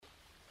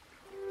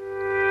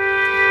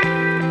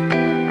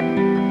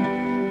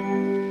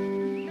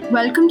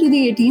Welcome to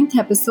the 18th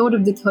episode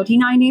of the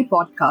 39A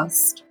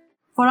podcast.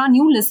 For our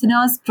new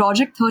listeners,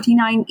 Project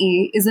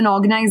 39A is an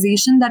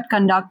organization that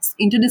conducts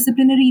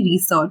interdisciplinary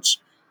research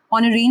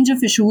on a range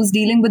of issues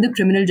dealing with the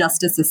criminal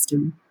justice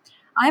system.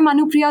 I'm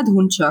Anupriya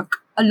Dhonchak,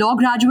 a law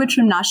graduate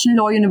from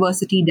National Law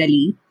University,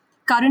 Delhi,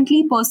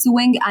 currently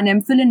pursuing an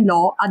MPhil in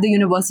law at the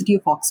University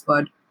of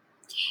Oxford.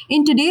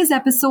 In today's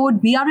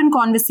episode, we are in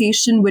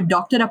conversation with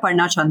Dr.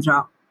 Aparna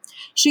Chandra.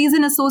 She is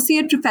an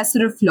associate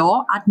professor of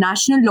law at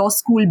National Law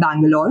School,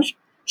 Bangalore.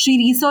 She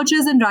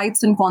researches and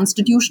writes on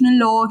constitutional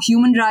law,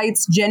 human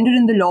rights, gender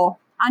in the law,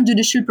 and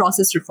judicial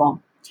process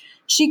reform.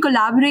 She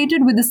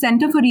collaborated with the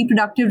Center for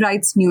Reproductive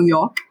Rights, New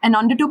York, and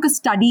undertook a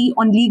study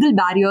on legal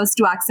barriers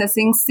to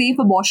accessing safe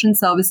abortion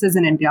services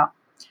in India,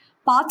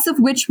 parts of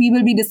which we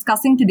will be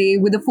discussing today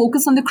with a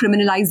focus on the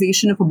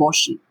criminalization of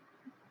abortion.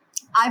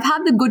 I've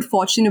had the good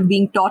fortune of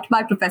being taught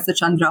by Professor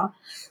Chandra,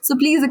 so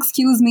please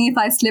excuse me if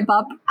I slip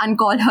up and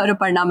call her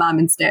Aparna ma'am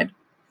instead.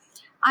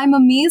 I'm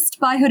amazed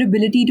by her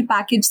ability to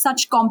package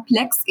such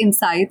complex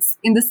insights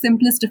in the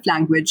simplest of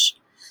language.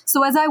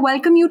 So as I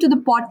welcome you to the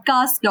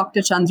podcast,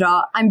 Dr.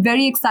 Chandra, I'm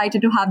very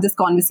excited to have this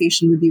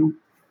conversation with you.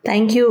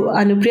 Thank you,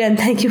 Anupriya, and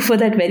thank you for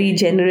that very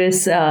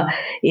generous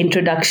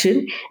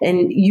introduction.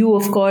 And you,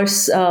 of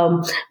course,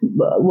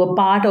 were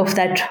part of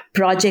that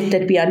project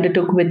that we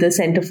undertook with the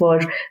Center for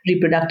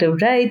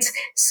Reproductive Rights.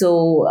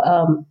 So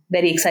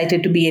very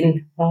excited to be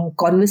in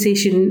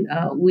conversation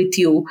with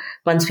you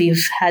once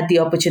we've had the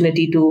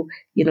opportunity to,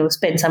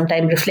 spend some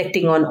time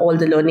reflecting on all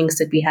the learnings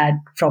that we had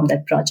from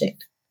that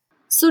project.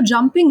 So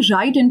jumping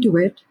right into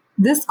it,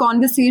 this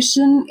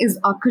conversation is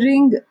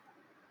occurring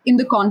in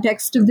the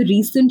context of the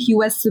recent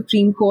US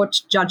Supreme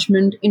Court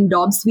judgment in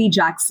Dobbs v.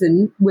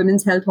 Jackson,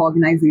 Women's Health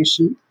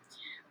Organization,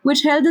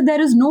 which held that there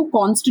is no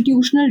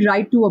constitutional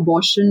right to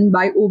abortion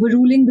by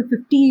overruling the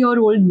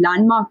 50-year-old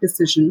landmark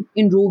decision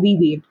in Roe v.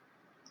 Wade.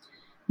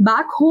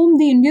 Back home,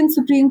 the Indian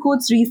Supreme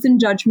Court's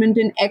recent judgment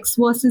in X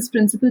versus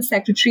Principal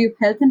Secretary of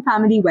Health and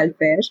Family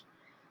Welfare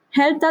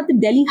held that the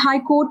Delhi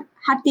High Court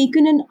had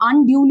taken an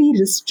unduly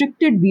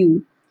restricted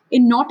view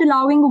in not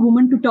allowing a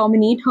woman to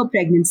terminate her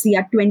pregnancy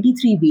at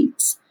 23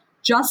 weeks,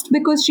 just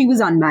because she was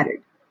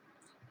unmarried.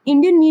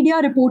 Indian media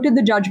reported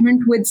the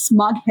judgment with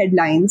smug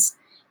headlines,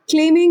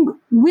 claiming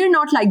we're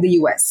not like the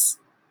US.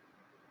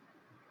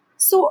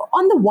 So,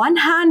 on the one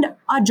hand,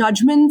 our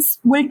judgments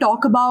will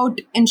talk about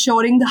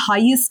ensuring the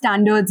highest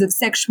standards of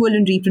sexual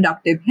and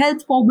reproductive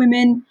health for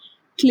women,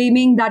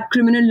 claiming that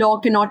criminal law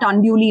cannot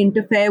unduly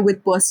interfere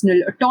with personal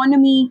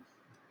autonomy,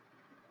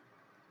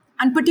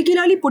 and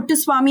particularly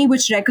Puttaswamy,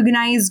 which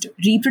recognized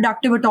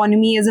reproductive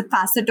autonomy as a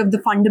facet of the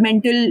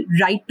fundamental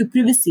right to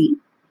privacy.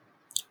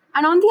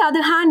 And on the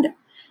other hand,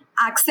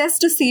 access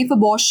to safe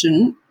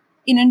abortion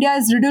in India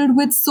is riddled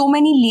with so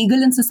many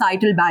legal and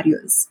societal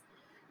barriers.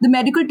 The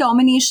Medical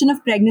Termination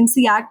of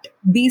Pregnancy Act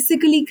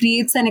basically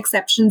creates an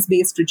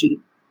exceptions-based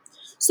regime.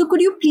 So could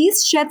you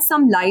please shed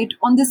some light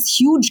on this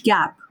huge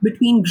gap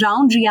between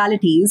ground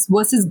realities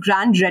versus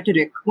grand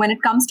rhetoric when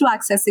it comes to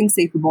accessing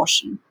safe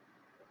abortion?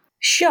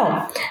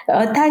 Sure.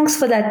 Thanks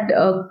for that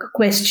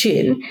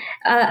question.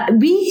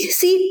 We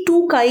see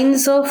two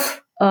kinds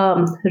of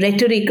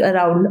rhetoric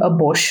around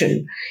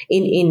abortion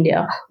in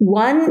India.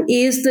 One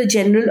is the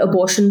general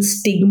abortion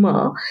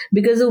stigma,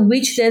 because of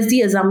which there's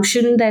the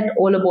assumption that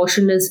all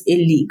abortion is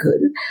illegal.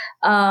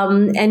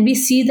 And we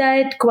see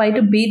that quite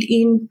a bit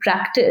in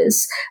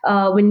practice.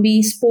 When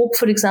we spoke,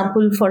 for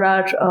example, for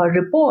our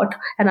report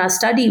and our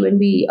study, when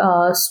we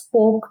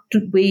spoke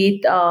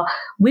with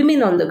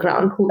women on the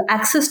ground who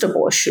accessed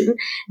abortion,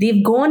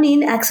 they've gone in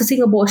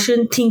accessing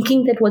abortion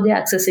thinking that what they're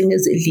accessing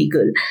is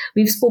illegal.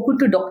 We've spoken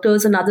to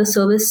doctors and other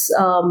service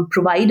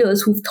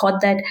providers who've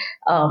thought that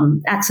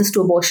access to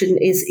abortion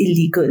is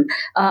illegal,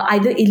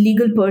 either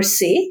illegal per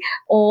se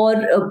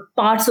or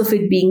parts of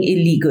it being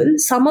illegal.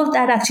 Some of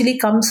that actually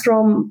comes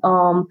from,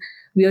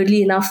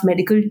 weirdly enough,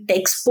 medical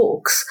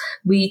textbooks,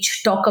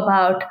 which talk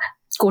about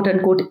quote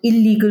unquote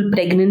illegal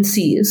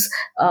pregnancies,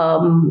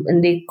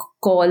 and they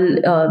call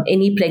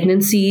any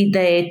pregnancy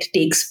that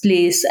takes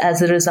place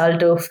as a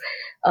result of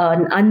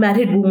an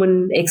unmarried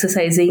woman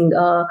exercising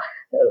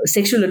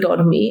sexual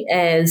autonomy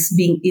as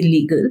being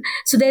illegal.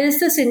 So there is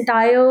this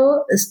entire,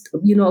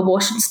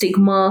 abortion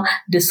stigma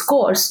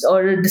discourse,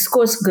 or a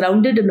discourse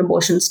grounded in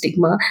abortion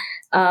stigma,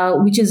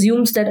 which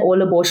assumes that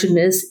all abortion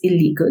is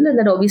illegal. And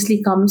that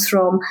obviously comes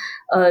from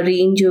a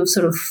range of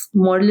sort of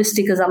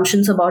moralistic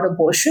assumptions about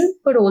abortion,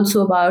 but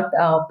also about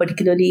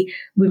particularly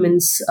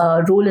women's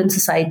role in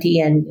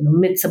society and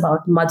myths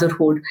about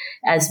motherhood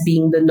as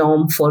being the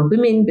norm for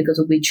women, because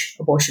of which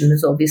abortion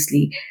is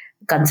obviously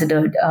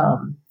considered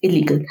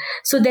illegal.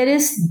 So there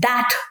is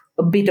that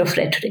a bit of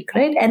rhetoric,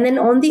 right? And then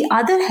on the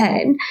other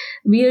hand,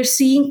 we are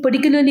seeing,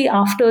 particularly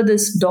after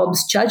this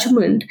Dobbs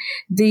judgment,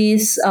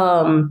 this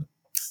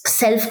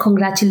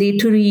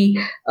self-congratulatory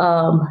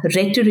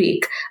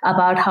rhetoric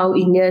about how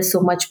India is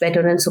so much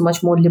better and so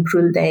much more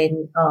liberal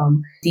than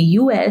the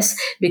US,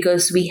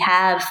 because we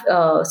have,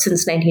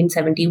 since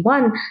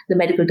 1971, the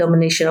Medical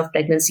Termination of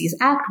Pregnancies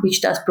Act,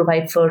 which does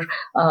provide for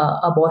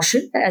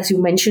abortion. As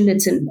you mentioned,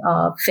 it's in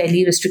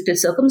fairly restricted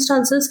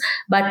circumstances,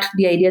 but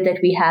the idea that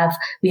we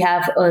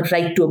have a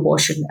right to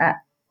abortion, I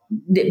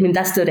mean,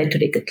 that's the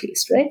rhetoric at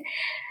least, right?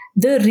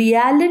 The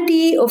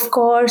reality, of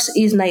course,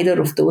 is neither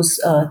of those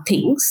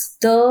things.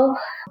 The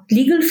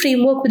legal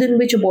framework within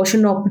which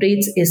abortion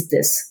operates is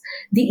this.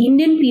 The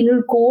Indian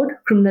Penal Code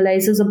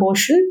criminalizes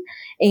abortion,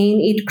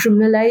 and it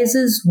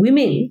criminalizes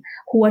women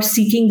who are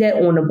seeking their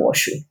own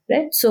abortion,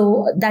 right?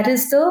 So that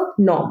is the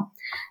norm.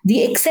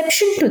 The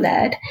exception to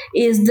that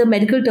is the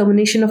Medical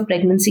Termination of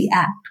Pregnancy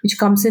Act, which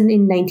comes in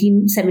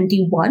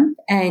 1971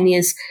 and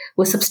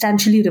was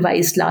substantially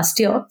revised last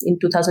year in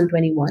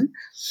 2021.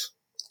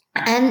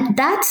 And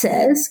that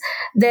says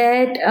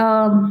that,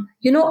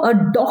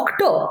 a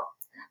doctor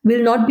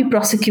will not be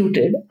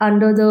prosecuted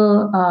under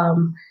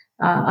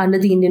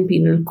the Indian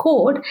Penal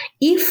Code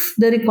if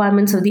the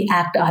requirements of the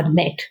Act are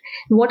met.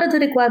 What are the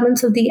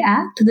requirements of the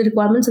Act? The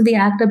requirements of the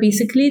Act are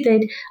basically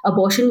that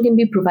abortion can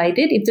be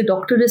provided if the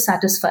doctor is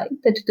satisfied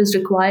that it is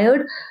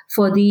required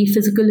for the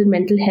physical and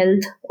mental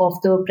health of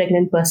the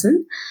pregnant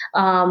person,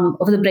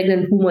 of the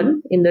pregnant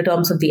woman in the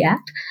terms of the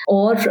Act,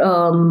 or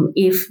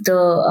if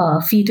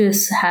the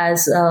fetus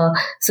has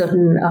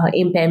certain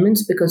impairments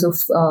because of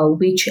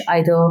which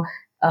either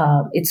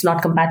it's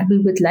not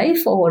compatible with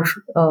life, or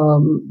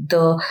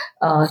the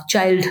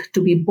child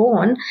to be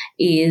born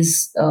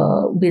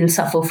will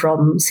suffer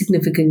from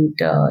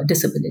significant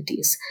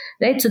disabilities,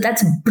 right? So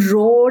that's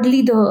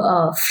broadly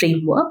the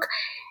framework,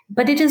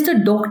 but it is the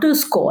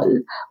doctor's call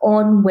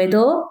on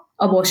whether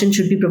abortion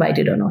should be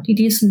provided or not.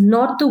 It is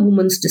not the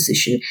woman's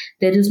decision.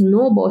 There is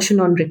no abortion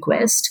on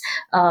request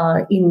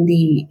in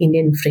the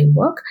Indian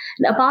framework.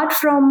 And apart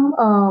from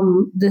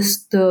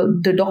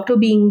the doctor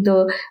being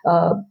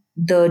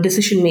the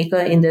decision maker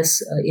in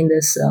this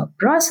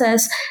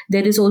process,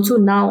 there is also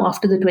now,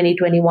 after the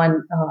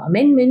 2021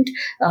 amendment,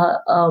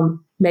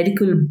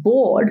 medical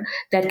board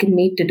that can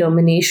make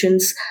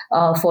determinations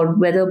for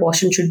whether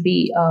abortion should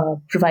be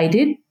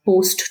provided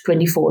post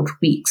 24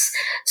 weeks.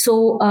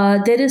 So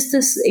there is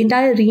this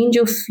entire range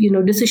of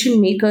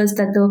decision makers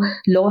that the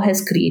law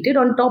has created.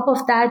 On top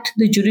of that,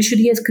 the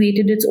judiciary has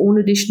created its own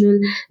additional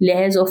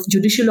layers of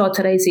judicial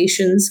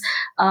authorizations,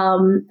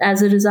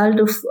 as a result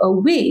of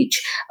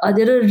which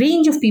there are a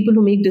range of people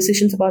who make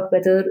decisions about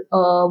whether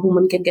a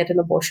woman can get an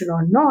abortion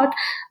or not.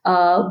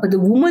 But the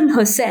woman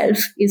herself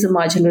is a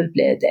marginal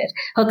player there.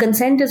 Her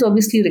consent is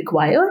obviously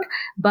required,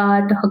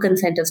 but her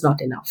consent is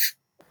not enough.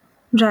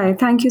 Right.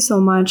 Thank you so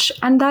much.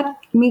 And that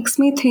makes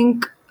me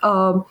think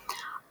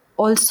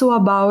also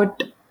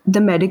about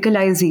the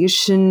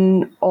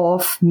medicalization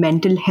of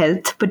mental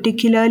health,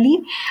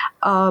 particularly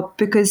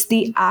because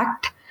the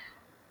Act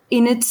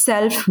in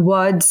itself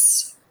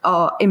words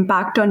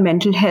impact on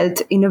mental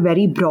health in a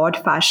very broad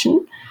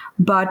fashion.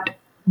 But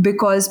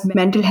because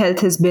mental health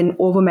has been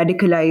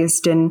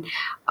over-medicalized and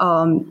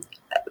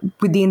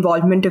with the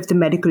involvement of the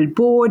medical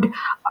board,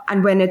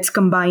 and when it's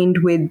combined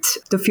with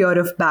the fear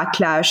of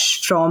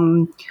backlash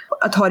from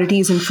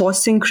authorities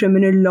enforcing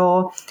criminal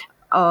law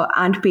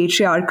and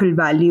patriarchal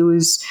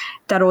values,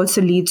 that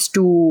also leads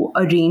to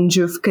a range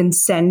of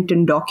consent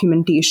and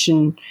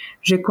documentation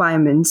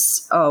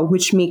requirements,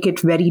 which make it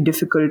very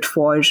difficult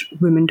for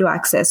women to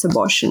access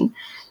abortion.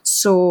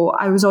 So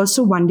I was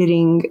also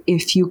wondering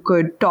if you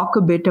could talk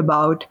a bit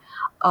about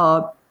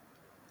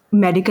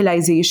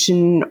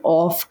medicalization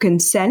of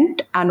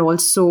consent and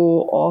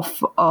also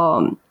of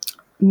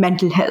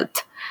mental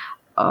health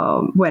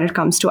when it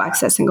comes to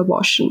accessing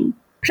abortion.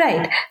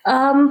 Right.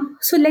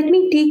 So let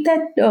me take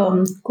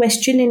that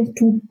question in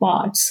two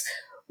parts.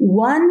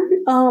 One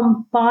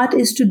part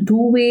is to do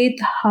with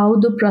how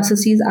the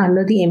processes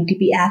under the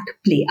MTP Act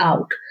play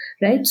out,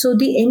 right? So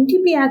the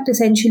MTP Act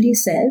essentially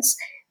says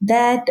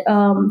that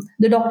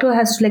the doctor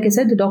has to, like I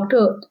said,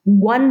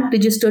 one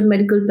registered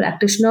medical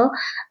practitioner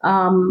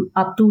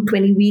up to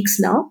 20 weeks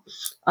now,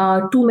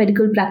 two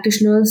medical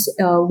practitioners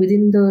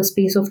within the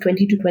space of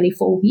 20 to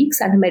 24 weeks,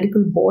 and a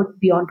medical board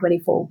beyond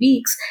 24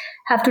 weeks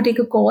have to take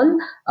a call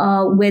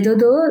whether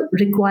the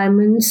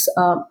requirements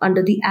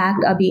under the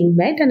Act are being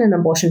met and an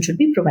abortion should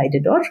be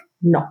provided or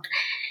not.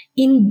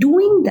 In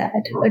doing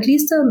that, at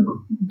least the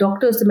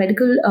doctors, the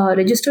medical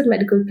registered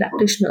medical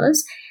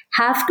practitioners,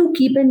 have to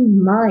keep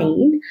in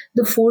mind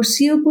the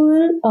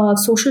foreseeable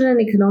social and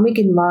economic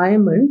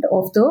environment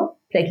of the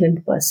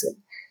pregnant person.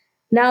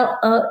 Now,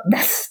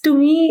 that to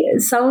me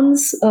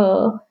sounds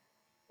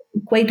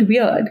quite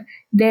weird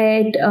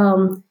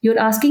that you're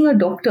asking a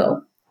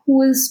doctor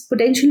who is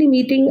potentially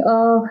meeting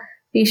a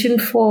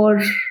patient for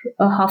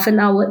a half an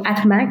hour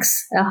at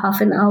max, a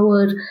half an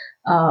hour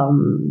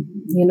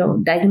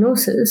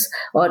diagnosis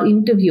or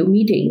interview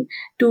meeting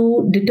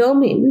to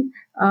determine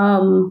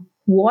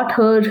what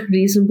her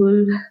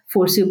reasonably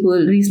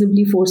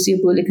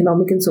foreseeable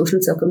economic and social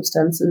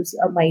circumstances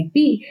might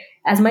be.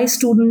 As my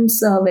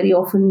students very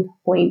often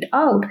point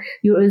out,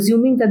 you're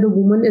assuming that the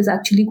woman is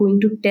actually going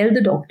to tell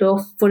the doctor,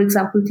 for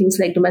example, things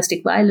like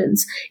domestic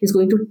violence, is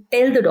going to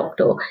tell the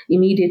doctor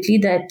immediately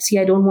that, see,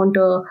 I don't want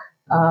to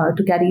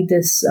carry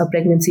this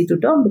pregnancy to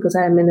term because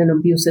I am in an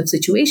abusive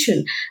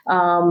situation,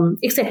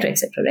 etc.,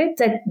 etc. Right?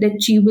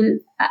 That she will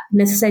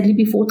necessarily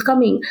be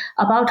forthcoming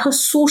about her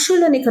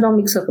social and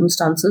economic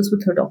circumstances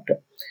with her doctor.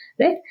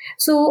 Right.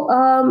 So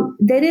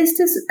there is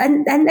this,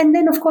 and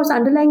then of course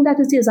underlying that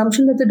is the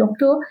assumption that the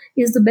doctor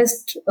is the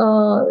best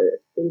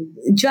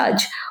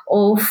judge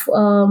of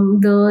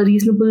the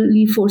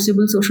reasonably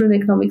foreseeable social and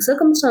economic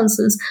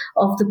circumstances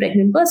of the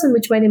pregnant person,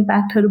 which might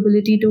impact her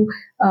ability to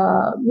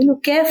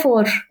care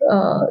for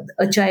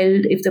a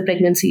child if the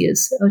pregnancy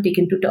is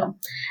taken to term.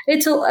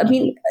 Right. So I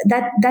mean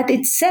that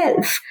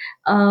itself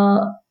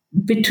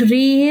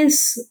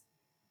betrays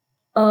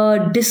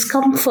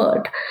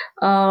discomfort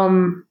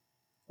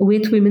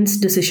with women's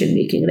decision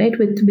making, right?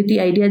 With the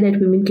idea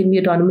that women can be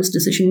autonomous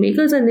decision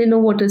makers and they know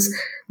what is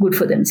good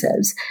for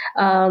themselves.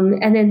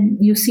 And then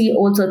you see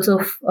all sorts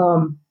of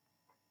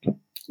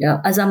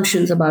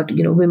assumptions about,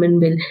 women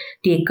will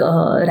take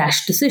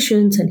rash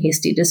decisions and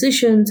hasty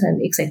decisions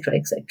and etc.,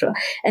 etc.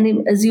 And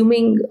I'm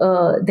assuming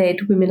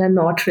that women are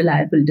not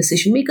reliable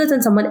decision makers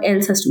and someone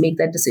else has to make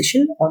that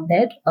decision on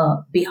their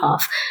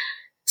behalf.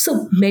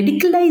 So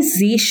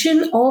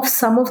medicalization of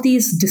some of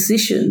these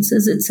decisions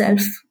is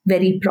itself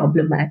very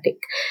problematic.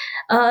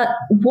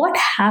 What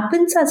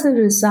happens as a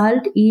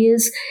result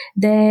is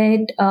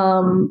that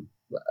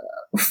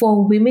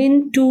for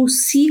women to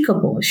seek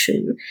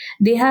abortion,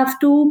 they have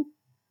to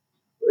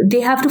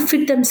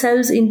fit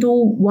themselves into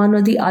one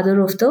or the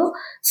other of the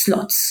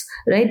slots,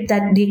 right?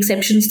 That the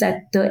exceptions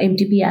that the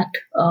MTP Act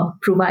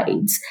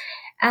provides.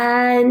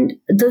 And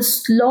the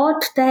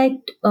slot that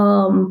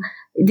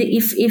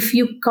if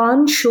you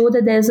can't show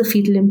that there's a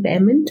fetal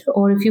impairment,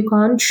 or if you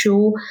can't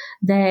show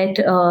that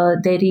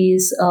there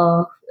is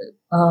a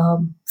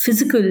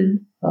physical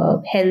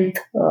health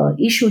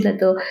issue that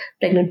the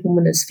pregnant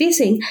woman is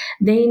facing,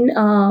 then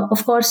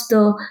of course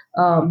the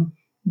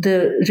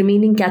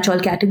remaining catch-all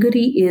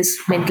category is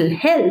mental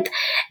health.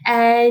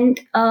 And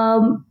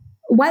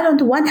while on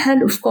the one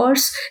hand, of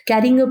course,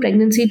 carrying a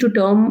pregnancy to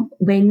term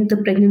when the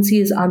pregnancy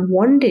is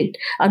unwanted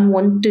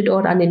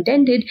or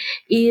unintended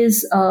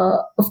is,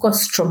 of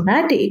course,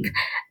 traumatic,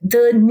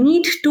 the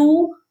need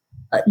to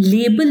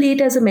label it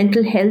as a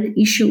mental health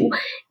issue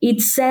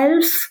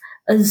itself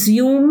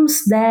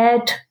assumes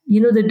that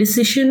the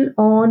decision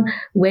on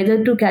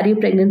whether to carry a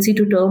pregnancy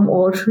to term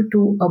or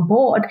to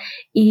abort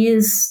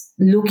is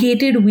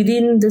located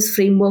within this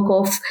framework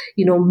of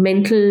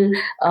mental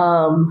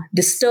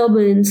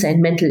disturbance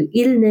and mental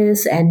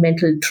illness and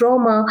mental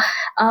trauma,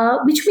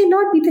 which may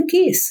not be the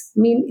case. I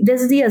mean,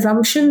 there's the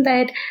assumption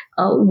that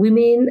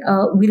women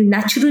will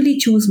naturally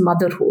choose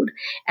motherhood,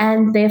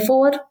 and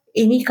therefore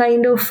any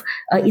kind of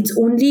it's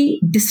only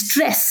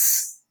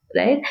distress,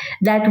 right,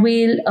 that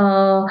will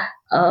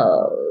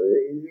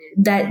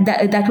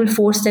that will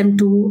force them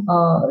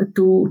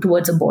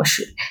towards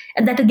abortion.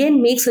 And that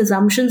again makes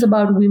assumptions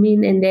about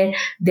women and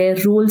their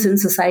roles in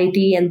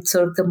society, and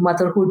sort of the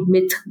motherhood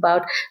myth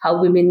about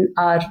how women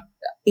are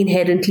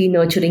inherently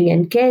nurturing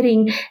and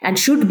caring and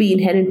should be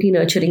inherently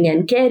nurturing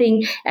and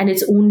caring, and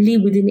it's only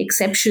within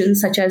exceptions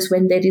such as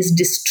when there is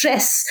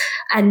distress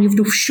and you have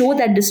to show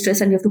that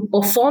distress and you have to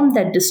perform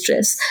that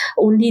distress,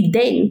 only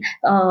then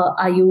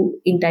are you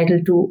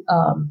entitled to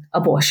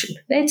abortion,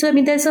 right? So I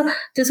mean there's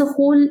a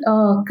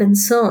whole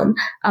concern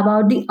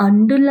about the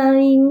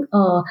underlying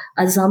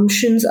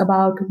assumptions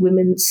about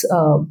women's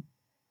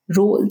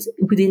roles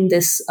within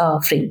this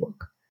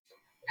framework.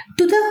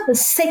 To the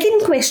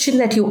second question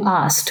that you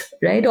asked,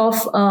 right, of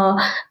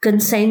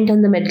consent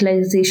and the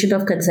medicalization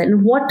of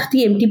consent, what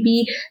the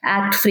MTP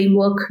Act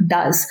framework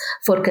does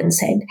for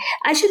consent,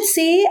 I should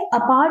say,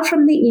 apart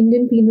from the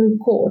Indian Penal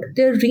Code,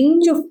 there are a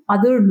range of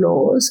other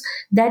laws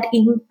that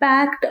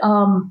impact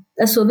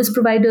a service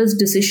provider's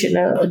decision,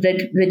 a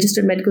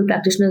registered medical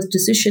practitioner's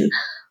decision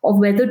of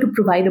whether to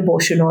provide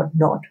abortion or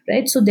not,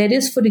 right? So there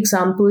is, for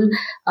example,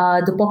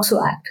 the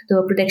POCSO Act,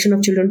 the Protection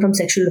of Children from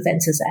Sexual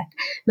Offences Act.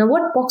 Now,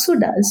 what POCSO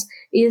does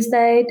is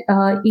that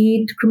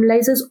it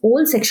criminalizes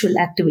all sexual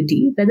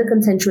activity, whether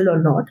consensual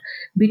or not,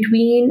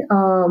 between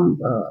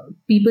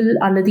people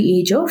under the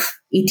age of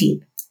 18.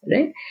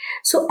 Right.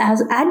 So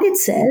and it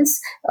says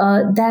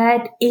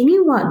that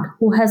anyone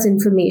who has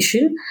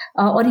information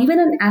or even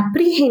an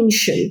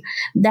apprehension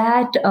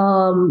that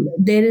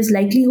there is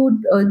likelihood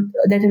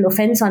that an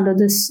offense under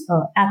this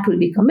act will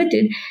be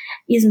committed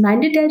is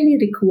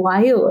mandatorily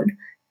required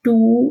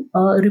to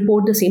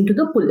report the same to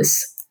the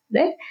police.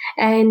 Right.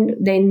 And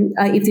then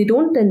if they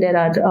don't, then there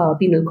are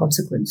penal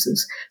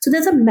consequences. So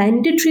there's a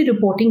mandatory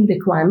reporting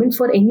requirement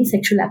for any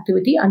sexual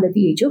activity under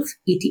the age of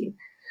 18.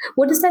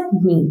 What does that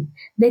mean?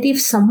 That if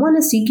someone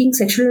is seeking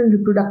sexual and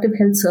reproductive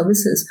health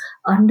services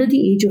under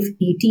the age of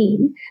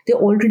 18, they're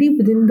already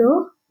within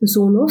the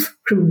zone of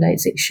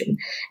criminalization.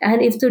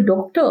 And if the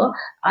doctor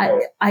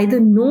either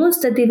knows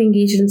that they've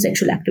engaged in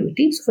sexual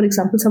activity, so for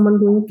example, someone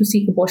going to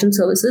seek abortion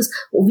services,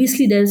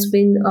 obviously there's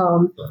been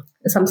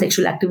some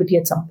sexual activity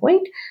at some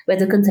point,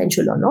 whether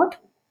consensual or not,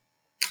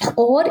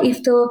 or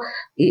if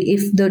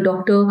the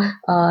doctor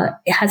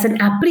has an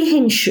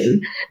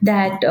apprehension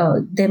that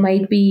there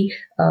might be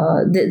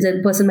the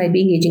person might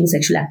be engaging in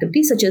sexual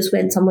activity, such as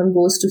when someone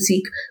goes to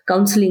seek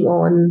counseling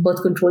on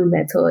birth control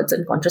methods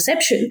and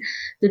contraception,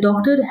 the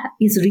doctor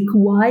is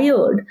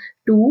required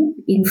to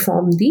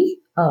inform the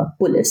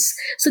police.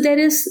 So there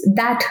is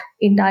that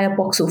entire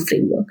POXO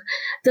framework.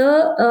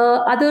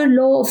 The other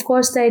law, of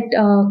course, that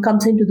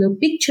comes into the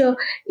picture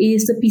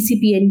is the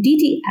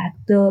PCPNDT Act,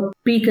 the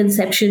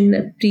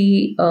Preconception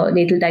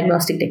Prenatal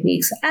Diagnostic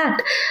Techniques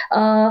Act,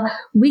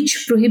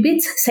 which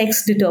prohibits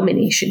sex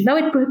determination. Now,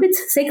 it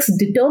prohibits sex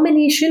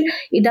determination.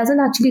 It doesn't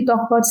actually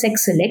talk about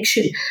sex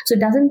selection. So it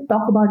doesn't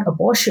talk about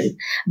abortion.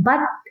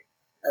 But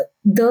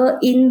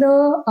in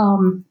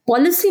the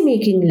policy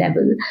making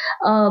level,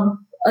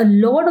 a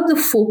lot of the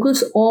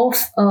focus of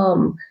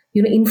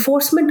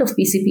enforcement of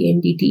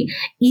PCPNDT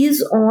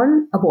is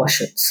on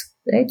abortions.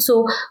 Right.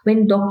 So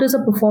when doctors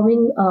are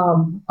performing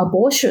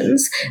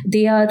abortions,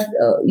 they are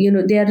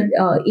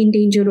in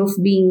danger of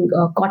being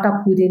caught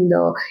up within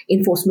the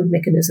enforcement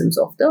mechanisms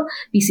of the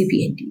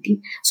PCPNDT.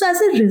 So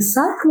as a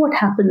result, what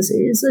happens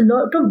is a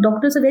lot of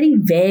doctors are very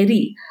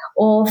wary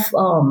of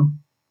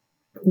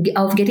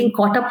getting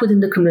caught up within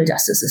the criminal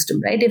justice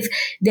system, right? If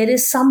there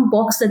is some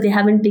box that they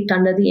haven't ticked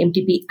under the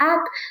MTP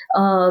Act,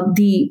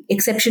 the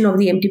exception of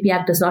the MTP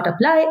Act does not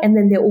apply, and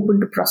then they're open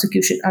to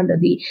prosecution under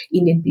the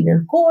Indian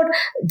Penal Code.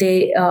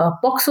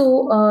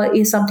 POXO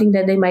is something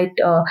that they might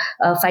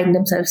find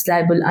themselves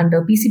liable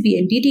under.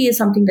 PCPNDT is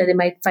something that they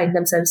might find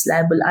themselves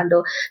liable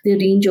under. The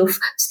range of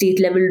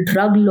state-level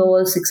drug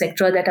laws,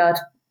 etc., that are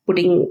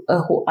putting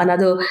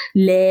another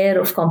layer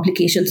of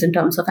complications in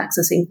terms of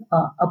accessing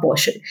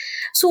abortion.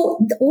 So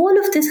all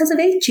of this has a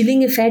very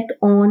chilling effect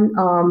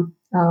on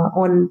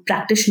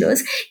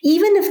practitioners,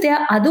 even if they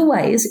are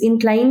otherwise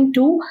inclined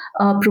to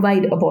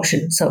provide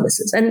abortion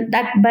services. And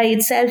that by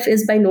itself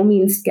is by no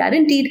means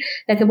guaranteed.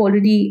 Like I've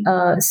already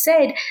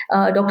said,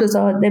 doctors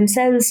are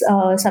themselves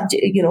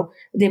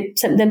they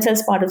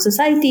themselves part of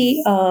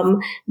society.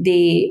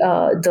 The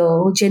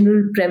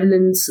general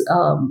prevalence,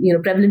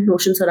 prevalent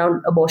notions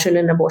around abortion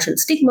and abortion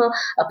stigma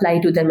apply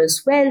to them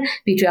as well.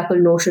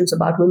 Patriarchal notions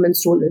about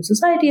women's role in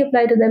society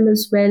apply to them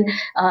as well.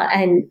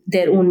 And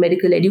their own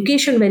medical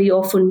education very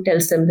often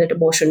tells them that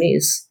abortion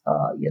is,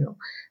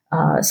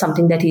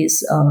 something that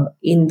is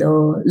in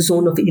the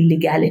zone of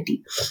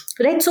illegality,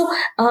 right? So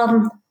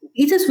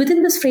it is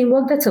within this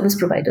framework that service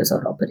providers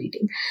are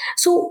operating.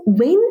 So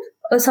when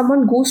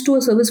someone goes to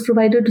a service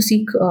provider to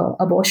seek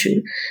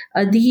abortion,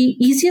 the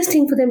easiest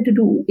thing for them to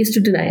do is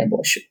to deny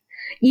abortion.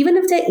 Even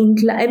if they're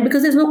inclined,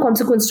 because there's no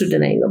consequence to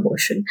denying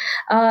abortion.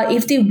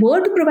 If they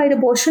were to provide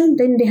abortion,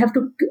 then they have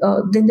to.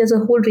 Then there's a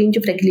whole range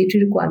of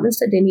regulatory requirements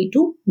that they need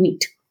to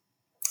meet.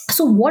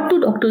 So what do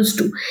doctors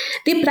do?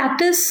 They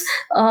practice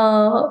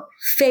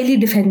fairly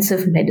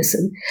defensive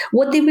medicine.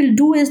 What they will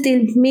do is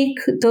they'll make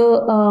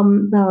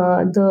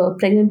the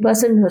pregnant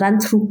person run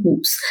through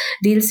hoops.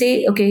 They'll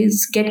say, okay,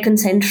 get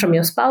consent from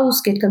your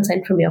spouse, get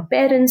consent from your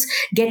parents,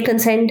 get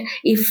consent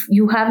if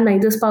you have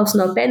neither spouse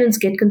nor parents,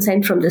 get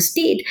consent from the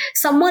state,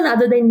 someone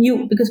other than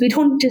you, because we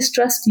don't just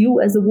trust you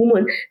as a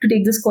woman to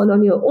take this call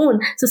on your own.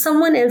 So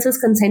someone else's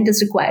consent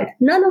is required.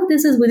 None of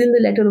this is within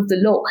the letter of the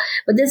law,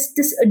 but there's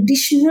this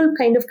additional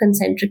kind of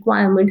consent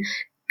requirement,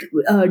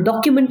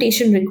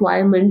 documentation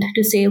requirement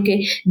to say,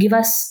 okay, give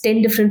us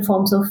 10 different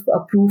forms of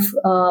proof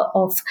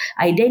of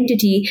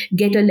identity,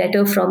 get a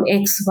letter from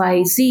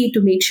XYZ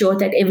to make sure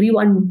that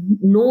everyone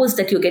knows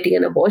that you're getting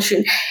an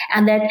abortion,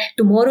 and that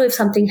tomorrow if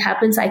something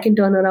happens, I can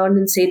turn around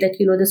and say that,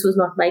 this was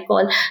not my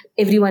call.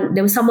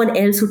 There was someone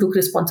else who took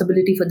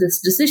responsibility for this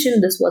decision.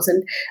 This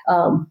wasn't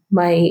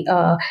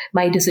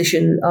my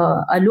decision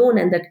alone,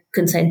 and that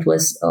consent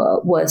was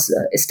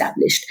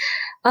established.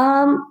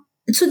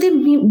 So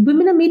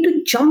women are made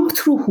to jump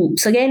through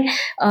hoops again,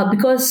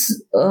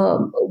 because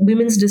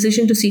women's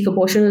decision to seek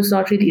abortion is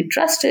not really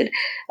trusted.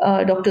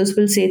 Doctors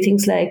will say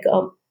things like,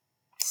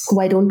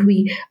 why don't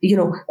we,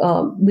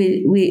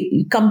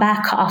 we come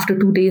back after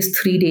 2 days,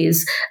 3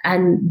 days,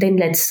 and then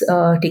let's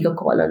take a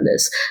call on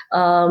this.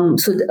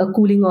 So a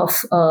cooling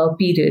off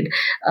period.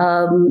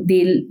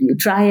 They'll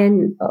try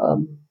and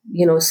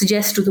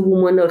suggest to the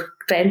woman, or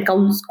try and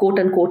quote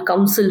unquote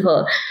counsel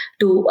her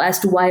as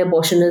to why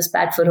abortion is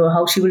bad for her,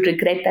 how she will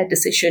regret that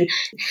decision.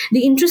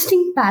 The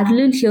interesting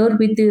parallel here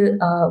with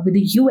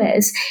the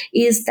US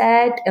is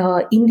that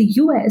in the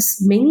US,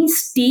 many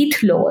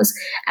state laws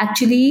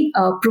actually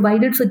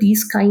provided for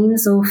these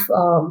kinds of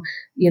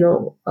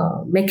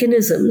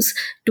mechanisms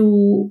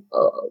to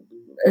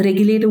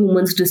regulate a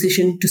woman's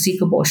decision to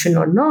seek abortion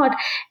or not.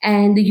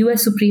 And the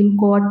US Supreme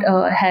Court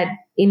had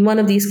in one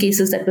of these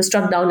cases that was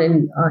struck down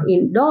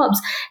in Dobbs,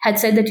 had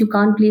said that you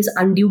can't place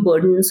undue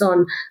burdens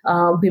on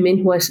women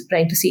who are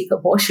trying to seek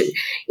abortion.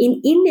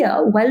 In India,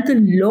 while the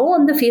law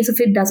on the face of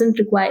it doesn't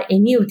require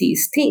any of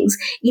these things,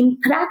 in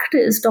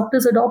practice,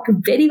 doctors adopt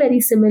very, very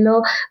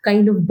similar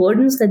kind of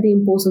burdens that they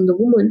impose on the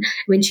woman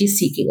when she's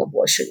seeking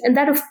abortion. And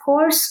that, of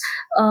course,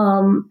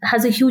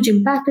 has a huge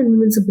impact on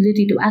women's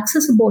ability to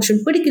access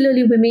abortion,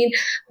 particularly women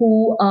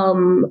who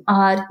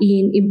are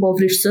in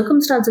impoverished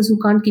circumstances, who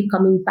can't keep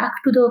coming back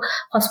to the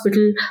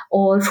hospital,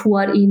 or who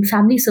are in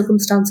family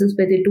circumstances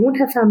where they don't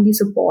have family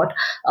support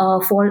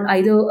for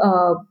either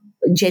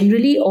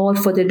generally or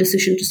for their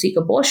decision to seek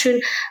abortion.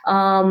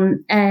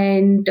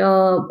 And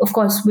of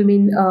course,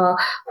 women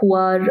who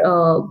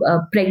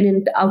are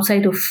pregnant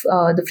outside of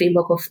the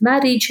framework of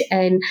marriage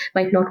and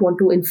might not want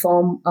to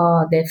inform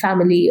their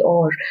family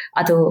or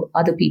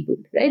other people,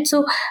 right?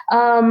 So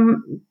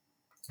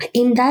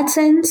in that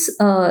sense,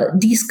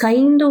 these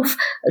kind of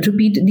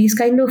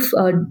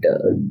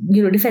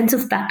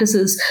defensive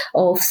practices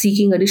of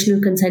seeking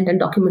additional consent and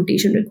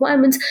documentation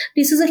requirements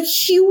places a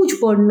huge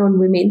burden on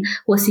women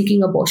who are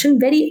seeking abortion.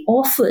 Very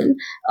often,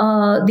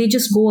 they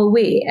just go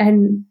away,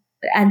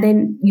 and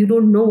then you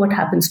don't know what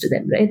happens to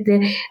them, right?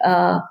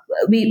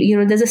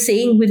 There's a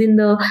saying within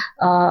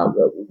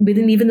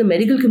even the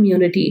medical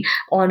community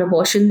on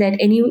abortion that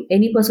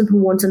any person who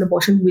wants an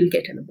abortion will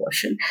get an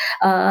abortion.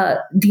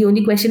 The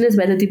only question is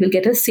whether they will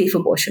get a safe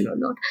abortion or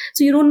not.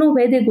 So you don't know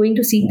where they're going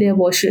to seek their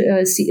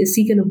abortion,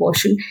 seek an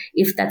abortion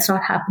if that's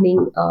not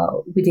happening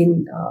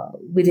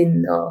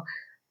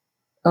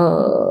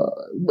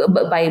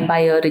by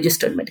a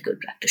registered medical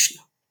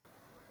practitioner.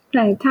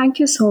 Right. Thank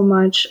you so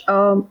much.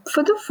 For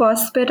the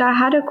first bit, I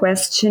had a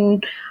question,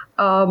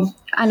 and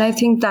I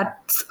think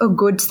that's a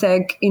good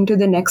seg into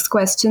the next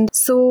question.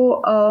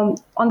 So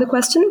on the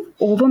question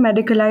of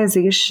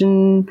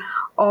over-medicalization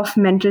of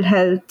mental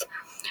health,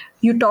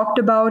 you talked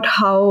about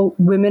how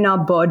women are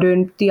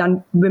burdened,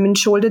 women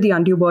shoulder the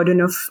undue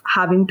burden of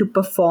having to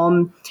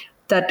perform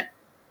that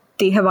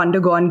they have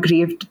undergone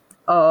grave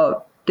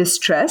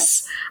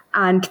distress,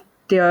 and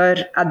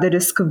they're at the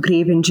risk of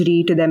grave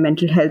injury to their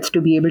mental health to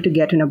be able to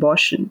get an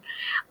abortion.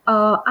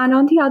 And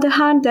on the other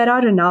hand, there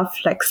are enough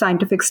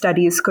scientific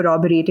studies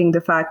corroborating the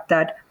fact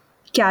that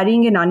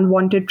carrying an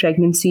unwanted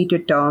pregnancy to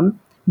term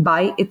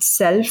by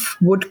itself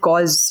would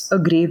cause a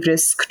grave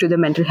risk to the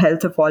mental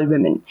health of all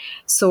women.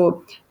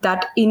 So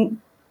that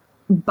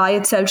by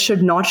itself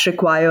should not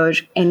require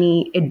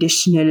any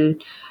additional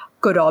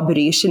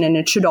corroboration, and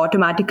it should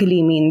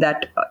automatically mean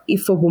that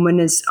if a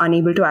woman is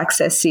unable to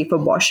access safe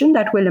abortion,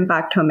 that will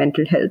impact her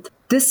mental health.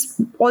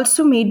 This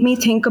also made me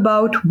think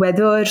about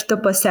whether the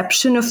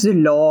perception of the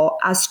law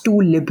as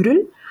too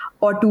liberal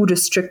or too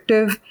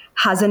restrictive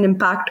has an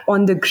impact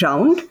on the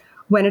ground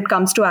when it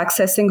comes to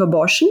accessing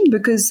abortion,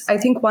 because I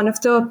think one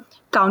of the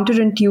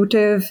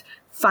counterintuitive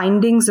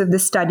findings of the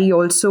study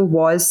also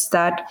was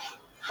that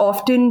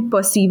often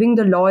perceiving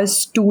the law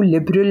as too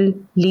liberal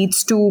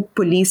leads to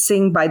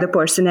policing by the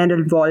personnel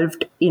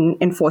involved in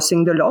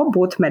enforcing the law,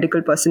 both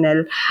medical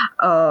personnel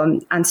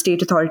and state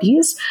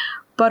authorities.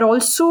 But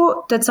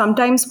also that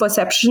sometimes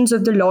perceptions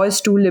of the law as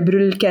too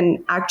liberal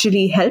can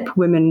actually help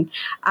women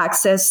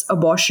access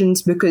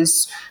abortions,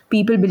 because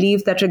people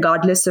believe that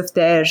regardless of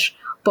their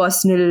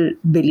personal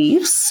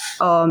beliefs,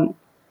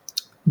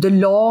 the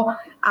law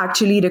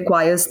actually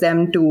requires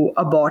them to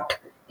abort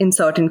in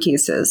certain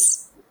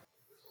cases.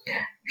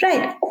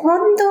 Right.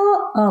 On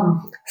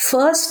the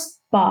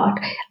first part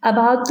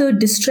about the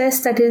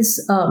distress that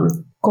is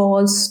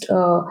caused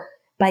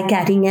by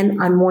carrying an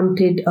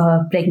unwanted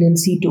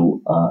pregnancy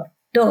to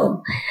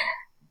term,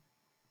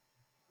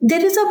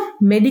 there is a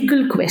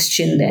medical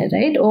question there,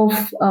 right,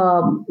 of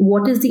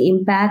what is the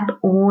impact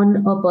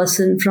on a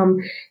person from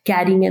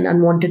carrying an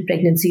unwanted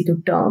pregnancy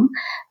to term.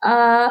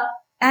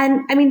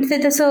 And I mean,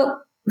 there's a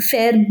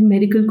fair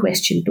medical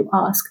question to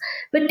ask.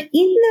 But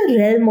in the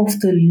realm of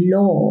the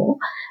law,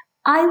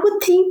 I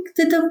would think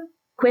that the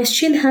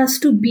question has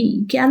to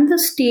be, can the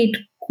state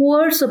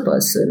coerce a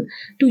person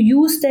to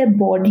use their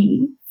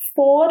body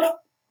for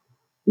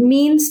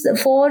ends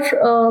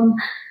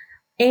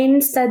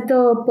that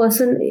the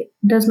person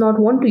does not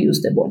want to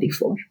use their body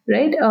for,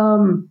 right?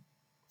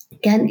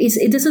 This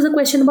is a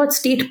question about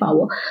state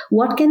power.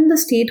 What can the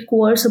state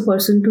coerce a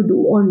person to do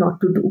or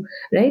not to do,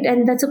 right?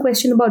 And that's a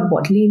question about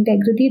bodily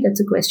integrity. That's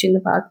a question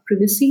about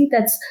privacy.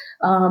 That's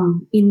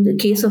in the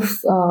case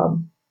of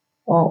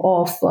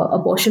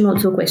abortion,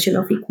 also a question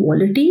of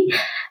equality.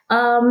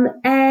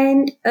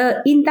 And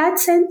in that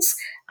sense,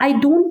 I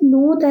don't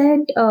know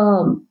that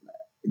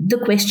the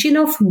question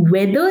of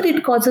whether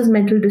it causes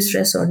mental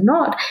distress or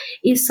not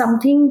is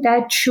something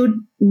that should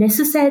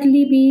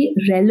necessarily be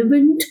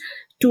relevant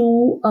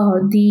to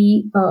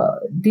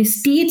the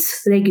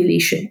state's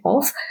regulation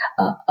of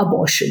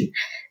abortion.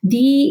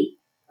 The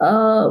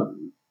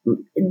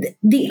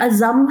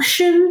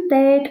assumption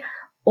that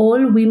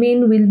all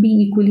women will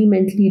be equally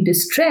mentally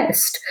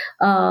distressed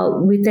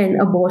with an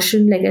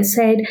abortion, like I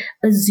said,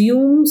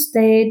 assumes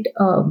that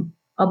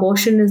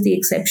abortion is the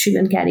exception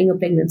and carrying a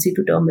pregnancy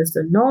to term is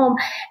the norm,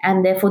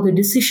 and therefore the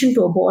decision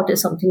to abort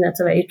is something that's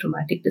a very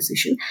traumatic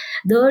decision.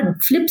 The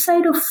flip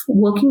side of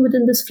working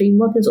within this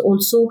framework is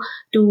also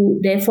to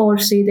therefore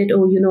say that,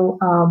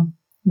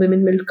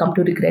 women will come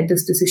to regret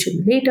this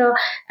decision later,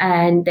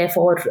 and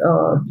therefore,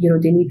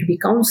 they need to be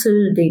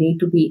counseled, they need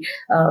to be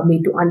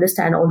made to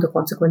understand all the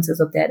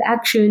consequences of their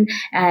action,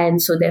 and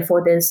so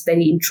therefore there's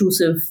very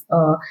intrusive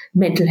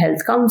mental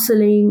health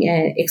counseling,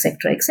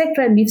 etc.,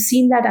 etc. And we've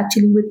seen that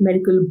actually with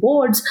medical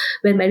boards,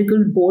 where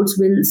medical boards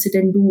will sit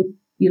and do,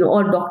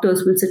 or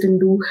doctors will sit and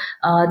do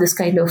this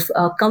kind of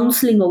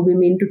counseling of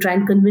women to try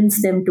and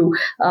convince them to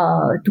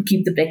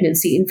keep the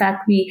pregnancy. In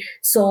fact, we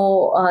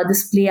saw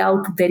this play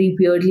out very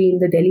weirdly in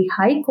the Delhi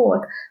High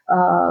Court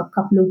a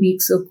couple of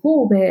weeks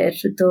ago, where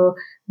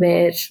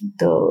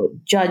the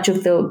judge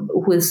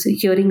who was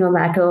hearing a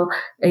matter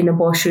in an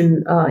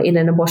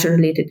abortion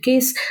related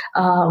case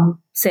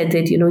said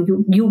that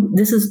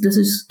this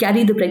is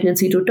carry the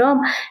pregnancy to term,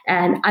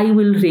 and I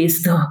will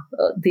raise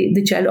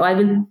the child, or I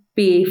will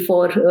pay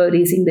for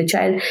raising the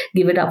child,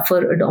 give it up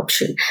for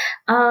adoption.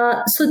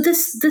 So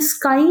this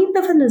kind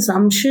of an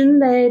assumption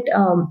that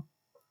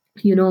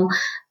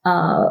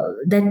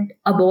that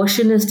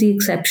abortion is the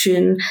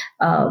exception,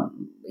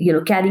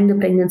 carrying the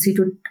pregnancy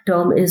to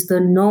term is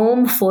the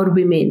norm for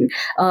women,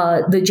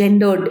 the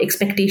gendered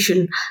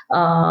expectation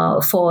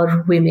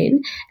for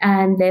women,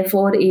 and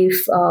therefore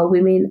if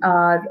women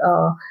are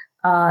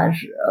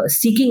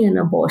seeking an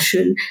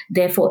abortion,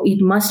 therefore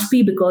it must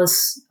be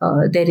because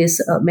there is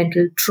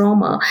mental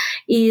trauma,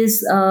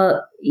 is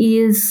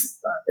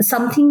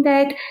something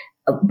that,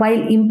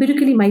 while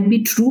empirically might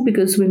be true,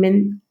 because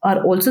women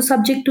are also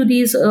subject to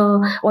these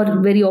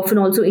or very often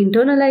also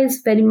internalize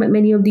very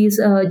many of these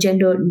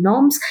gender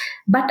norms,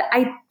 but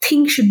I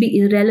think should be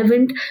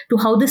irrelevant to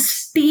how the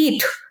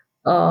state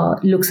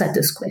looks at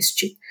this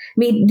question. I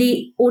mean,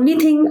 the only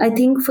thing I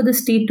think for the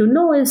state to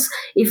know is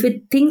if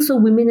it thinks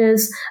of women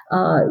as,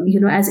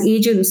 as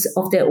agents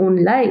of their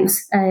own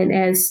lives, and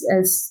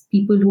as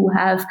people who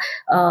have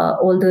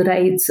all the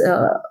rights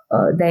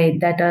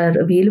that are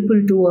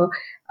available to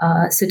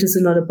a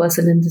citizen or a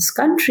person in this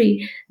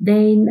country,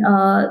 then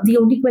the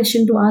only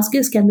question to ask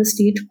is, can the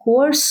state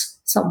coerce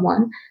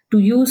someone to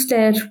use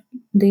the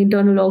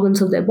internal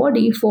organs of their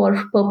body for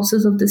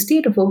purposes of the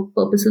state or for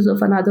purposes of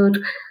another,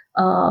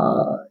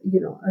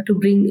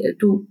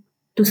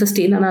 to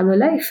sustain another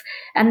life?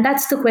 And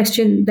that's the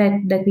question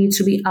that needs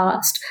to be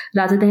asked,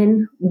 rather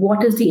than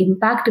what is the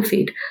impact of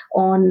it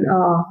on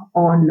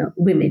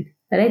women,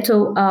 right?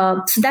 So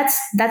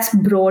that's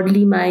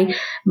broadly my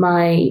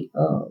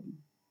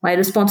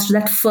response to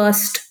that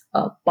first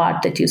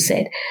part that you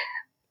said.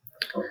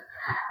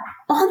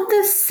 On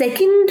the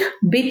second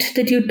bit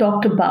that you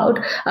talked about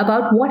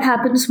what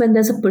happens when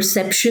there's a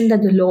perception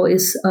that the law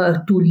is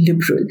too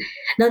liberal.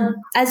 Now,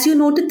 as you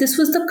noted, this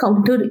was the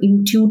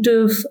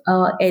counterintuitive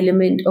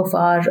element of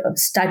our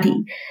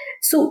study.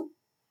 So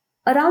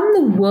around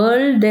the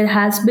world, there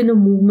has been a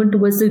movement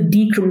towards the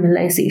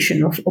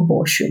decriminalization of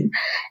abortion.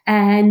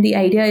 And the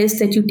idea is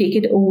that you take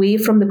it away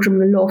from the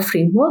criminal law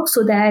framework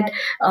so that,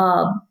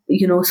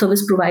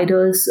 service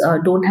providers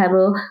don't have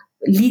a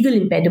legal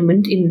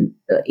impediment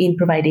in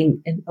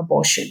providing an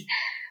abortion.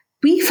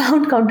 We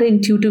found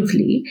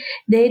counterintuitively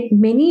that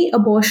many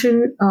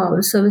abortion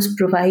service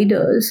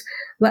providers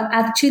were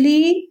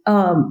actually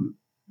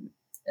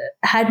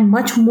had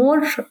much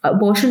more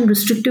abortion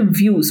restrictive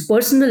views,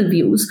 personal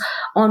views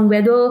on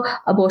whether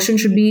abortion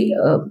should be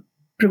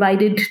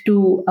provided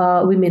to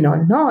women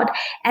or not,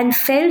 and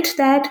felt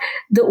that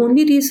the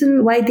only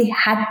reason why they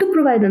had to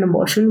provide an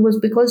abortion was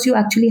because you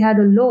actually had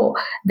a law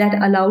that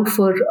allowed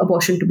for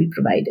abortion to be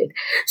provided.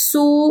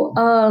 So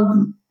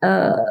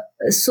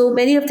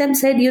many of them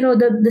said,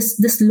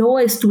 this law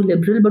is too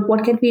liberal, but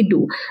what can we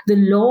do? The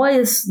law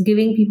is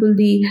giving people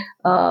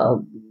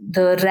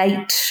the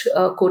right,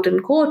 quote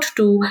unquote,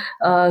 to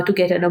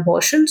get an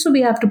abortion, so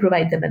we have to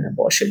provide them an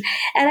abortion.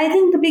 And I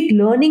think the big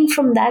learning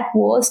from that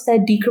was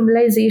that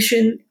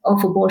decriminalization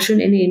of abortion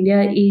in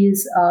India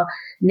is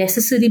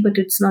necessary, but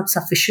it's not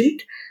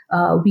sufficient.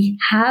 We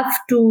have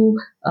to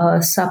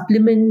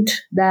supplement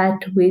that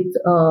with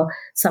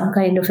some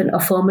kind of an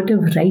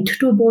affirmative right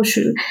to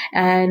abortion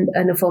and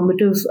an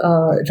affirmative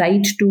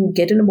right to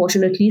get an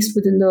abortion, at least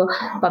within the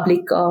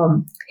public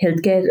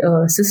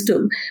healthcare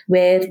system,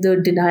 where the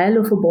denial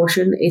of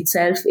abortion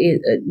itself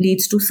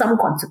leads to some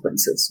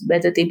consequences,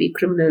 whether they be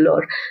criminal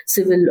or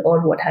civil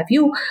or what have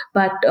you,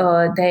 but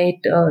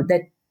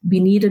that we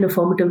need an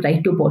affirmative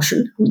right to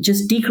abortion.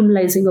 Just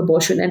decriminalizing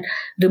abortion and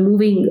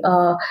removing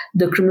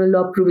the criminal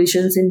law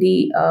provisions in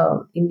the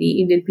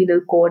Indian Penal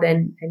Code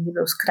and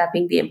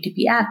scrapping the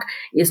MTP Act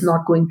is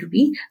not going to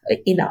be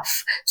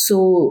enough.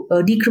 So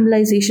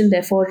decriminalization,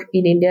 therefore,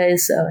 in India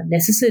is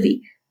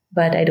necessary,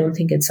 but I don't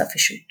think it's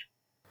sufficient.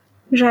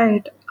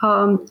 Right.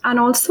 And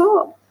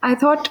also, I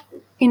thought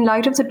in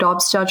light of the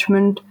Dobbs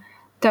judgment,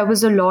 there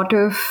was a lot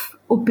of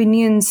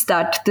opinions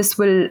that this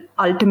will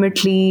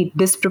ultimately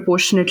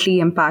disproportionately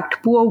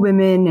impact poor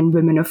women and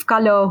women of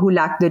color who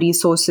lack the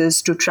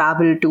resources to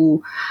travel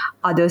to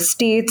other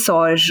states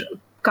or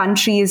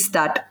countries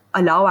that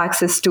allow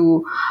access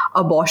to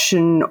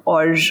abortion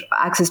or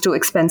access to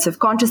expensive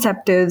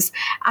contraceptives.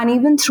 And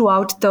even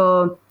throughout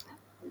the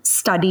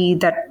study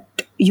that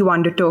you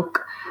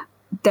undertook,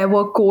 there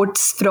were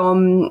quotes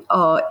from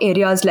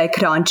areas like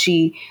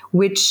Ranchi,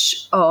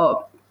 which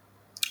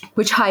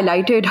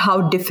highlighted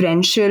how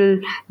differential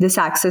this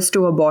access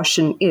to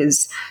abortion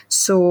is.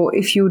 So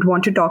if you'd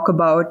want to talk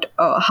about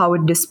how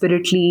it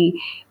disparately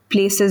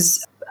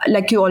places,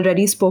 like you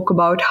already spoke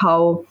about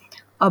how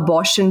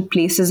abortion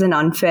places an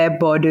unfair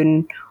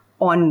burden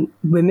on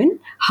women,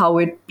 how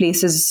it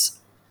places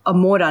a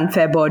more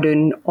unfair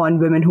burden on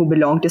women who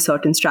belong to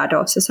certain strata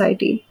of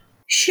society.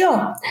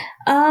 Sure.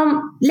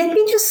 Let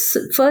me just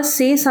first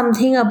say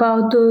something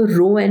about the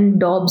Roe and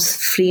Dobbs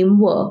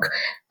framework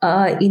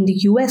in the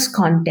US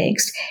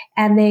context,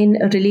 and then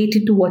relate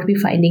it to what we're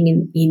finding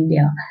in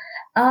India.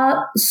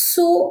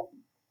 So,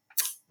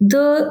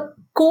 the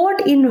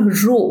court in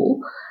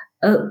Roe,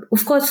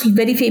 of course,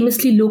 very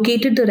famously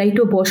located the right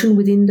to abortion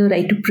within the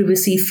right to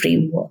privacy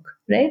framework,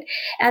 right?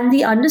 And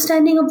the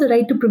understanding of the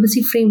right to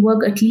privacy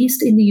framework, at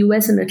least in the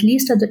US and at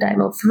least at the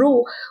time of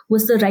Roe,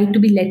 was the right to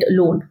be let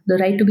alone, the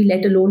right to be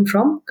let alone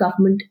from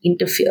government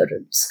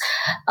interference,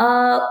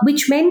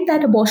 which meant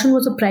that abortion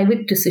was a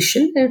private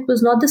decision and it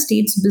was not the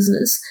state's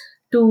business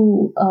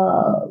to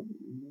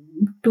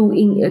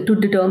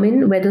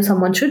determine whether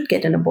someone should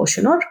get an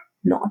abortion or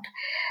not.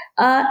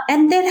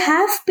 And there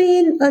have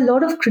been a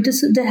lot of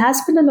criticism. There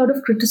has been a lot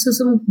of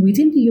criticism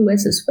within the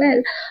US as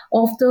well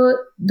of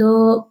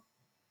the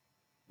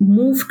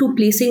move to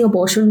placing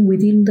abortion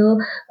within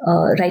the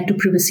right to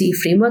privacy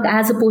framework,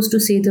 as opposed to,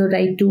 say, the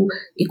right to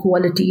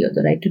equality or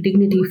the right to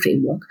dignity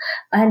framework.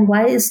 And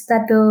why is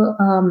that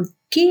the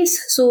case?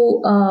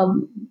 So,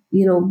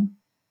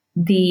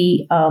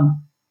 the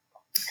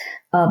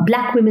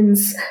Black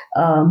women's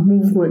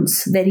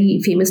movements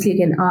very famously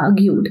again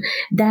argued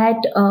that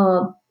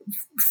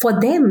for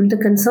them, the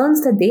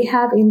concerns that they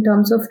have in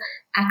terms of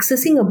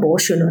accessing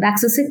abortion or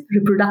accessing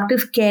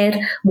reproductive care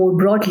more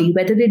broadly,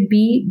 whether it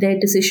be their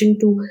decision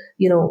to,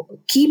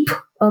 keep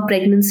a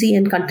pregnancy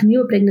and continue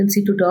a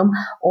pregnancy to term,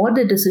 or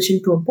the decision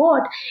to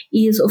abort,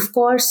 is of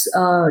course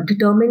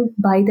determined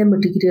by their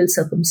material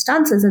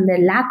circumstances and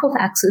their lack of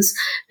access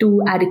to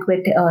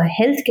adequate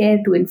health care,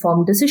 to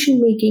informed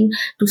decision making,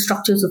 to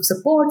structures of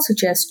support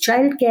such as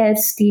childcare,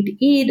 state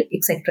aid,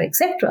 etc.,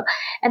 etc.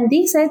 And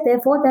they said,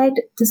 therefore, that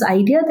this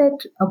idea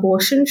that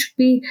abortion should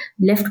be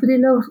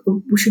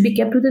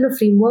kept within a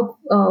framework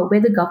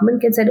where the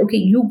government can say, okay,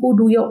 you go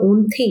do your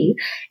own thing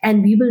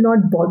and we will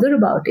not bother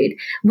about it,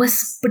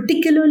 was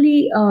particularly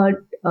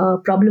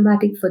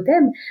problematic for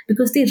them,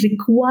 because they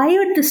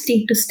required the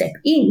state to step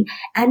in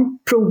and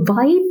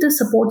provide the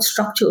support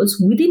structures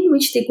within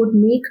which they could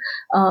make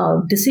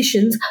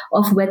decisions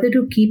of whether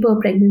to keep a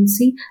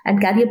pregnancy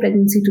and carry a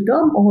pregnancy to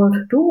term or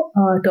to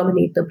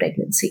terminate the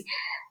pregnancy.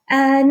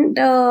 And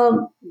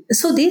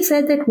so they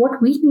said that what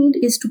we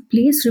need is to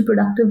place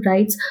reproductive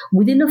rights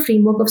within a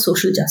framework of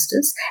social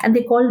justice, and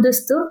they call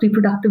this the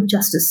reproductive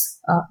justice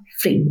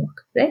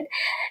framework, right?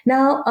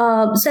 Now,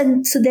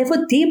 so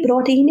therefore they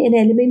brought in an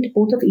element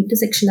both of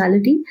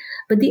intersectionality,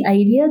 but the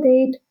idea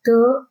that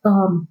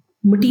the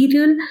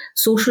material,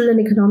 social and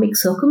economic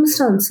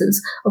circumstances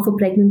of a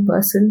pregnant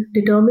person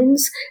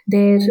determines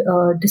their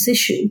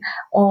decision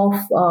of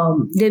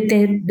their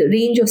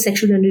range of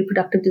sexual and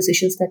reproductive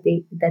decisions that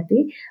they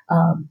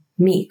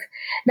make.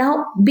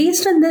 Now,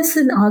 based on this,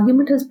 an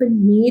argument has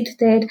been made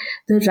that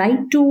the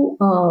right to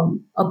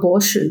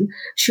abortion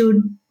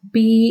should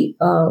be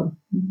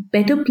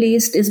better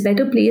placed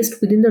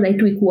within the right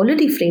to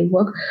equality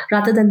framework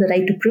rather than the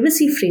right to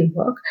privacy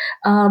framework,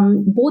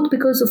 both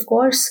because, of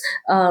course,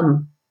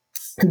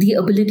 the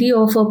ability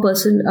of a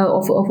person,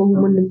 of a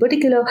woman in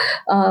particular,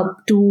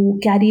 to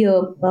carry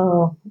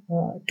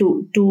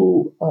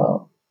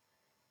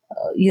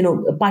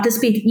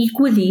participate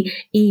equally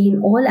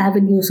in all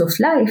avenues of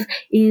life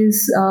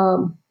is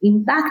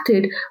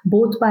impacted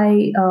both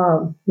by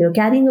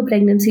carrying a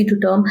pregnancy to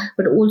term,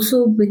 but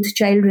also with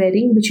child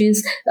rearing, which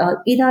is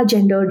in our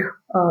gendered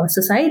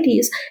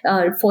societies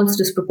falls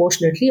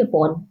disproportionately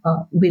upon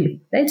women,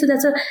 right? So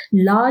that's a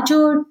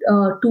larger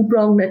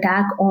two-pronged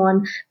attack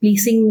on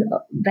placing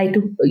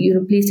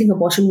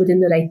abortion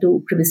within the right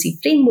to privacy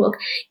framework.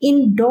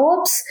 In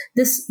Dobbs,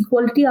 this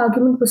equality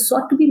argument was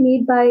sought to be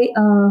made by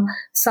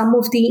some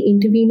of the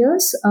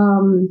interveners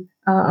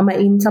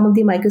in some of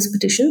the amicus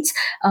petitions,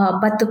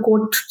 but the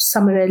court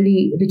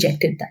summarily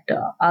rejected that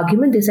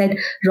argument. They said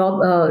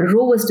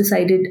Roe was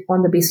decided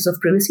on the basis of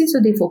privacy, so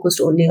they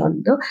focused only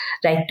on the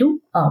right to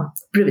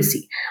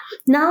privacy.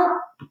 Now,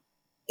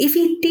 if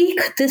we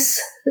take this,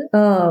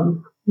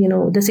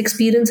 this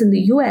experience in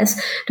the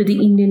US to the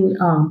Indian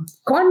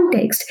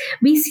context,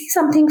 we see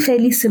something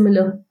fairly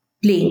similar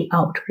playing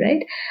out,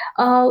 right?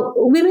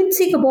 Women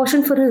seek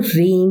abortion for a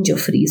range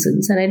of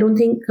reasons, and I don't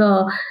think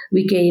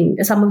we can.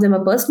 Some of them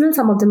are personal,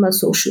 some of them are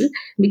social.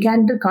 We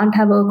can't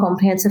have a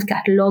comprehensive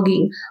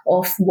cataloging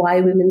of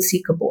why women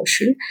seek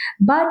abortion,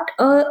 but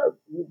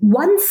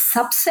one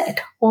subset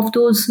of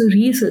those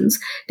reasons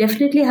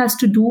definitely has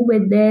to do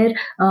with their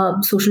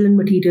social and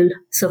material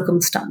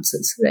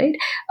circumstances, right?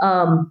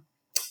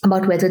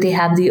 About whether they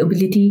have the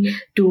ability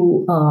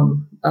to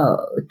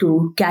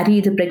carry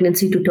the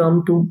pregnancy to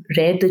term, to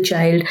rear the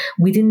child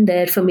within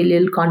their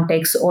familial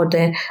context or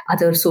their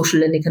other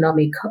social and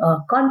economic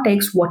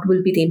context. What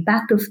will be the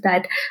impact of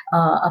that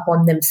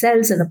upon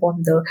themselves and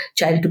upon the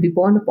child to be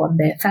born, upon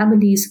their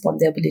families, upon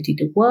their ability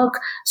to work,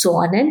 so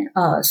on and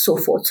so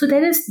forth. So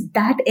there is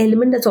that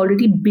element that's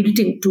already built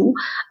into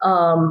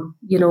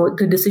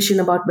the decision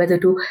about whether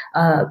to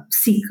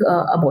seek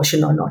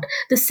abortion or not.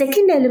 The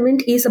second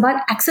element is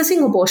about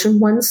accessing abortion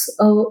once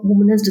a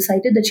woman has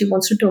decided that she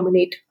wants to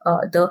terminate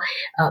the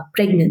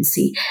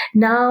pregnancy.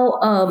 Now,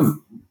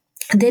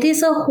 there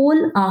is a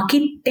whole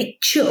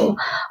architecture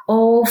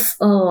of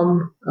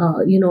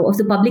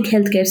the public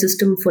healthcare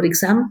system, for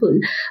example,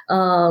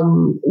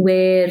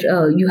 where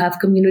you have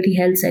community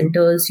health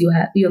centers, you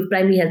have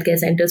primary healthcare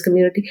centers,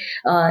 community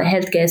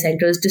healthcare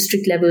centers,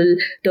 district level,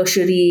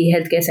 tertiary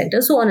healthcare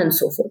centers, so on and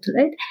so forth,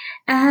 right?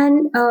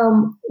 And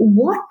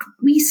what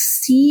we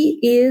see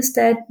is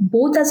that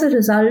both as a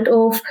result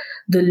of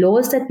the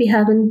laws that we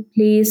have in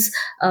place,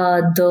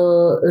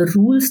 the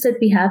rules that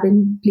we have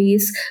in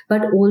place,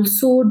 but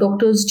also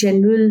doctors'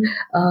 general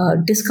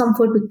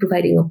discomfort with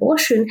providing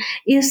abortion,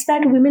 is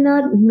that women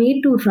are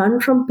made to run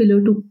from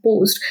pillar to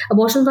post.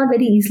 Abortion is not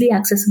very easily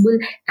accessible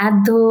at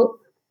the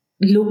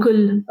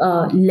local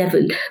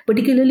level.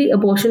 Particularly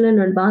abortion in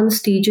advanced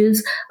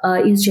stages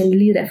is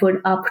generally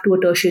referred up to a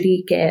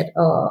tertiary care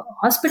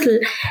hospital,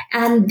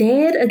 and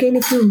there again,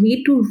 if you're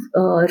made to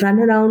run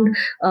around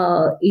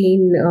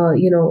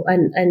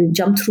and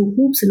jump through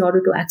hoops in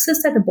order to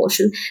access that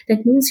abortion,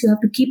 that means you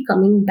have to keep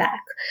coming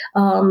back.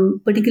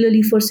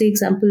 Particularly for, say,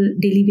 example,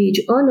 daily wage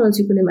earners,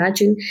 you can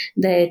imagine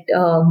that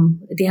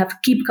they have to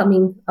keep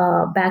coming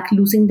back,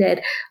 losing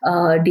their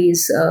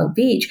day's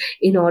wage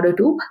in order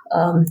to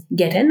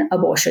get an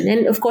abortion.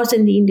 And of course,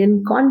 in the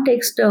Indian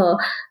context,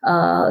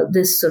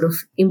 this sort of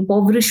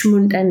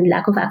impoverishment and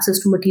lack of access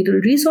to material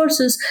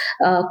resources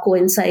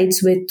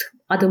coincides with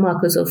other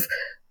markers of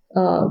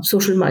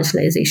social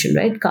marginalization,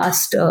 right?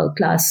 Caste,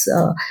 class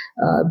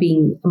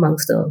being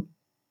amongst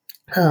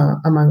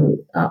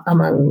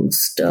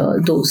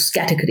those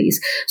categories.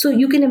 So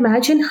you can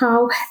imagine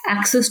how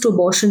access to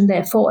abortion,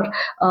 therefore,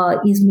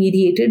 is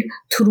mediated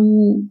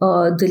through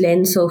the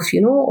lens of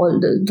all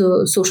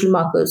the social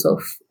markers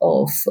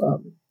of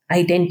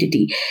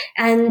identity.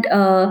 And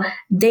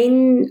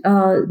then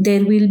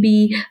there will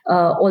be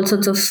all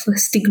sorts of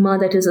stigma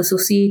that is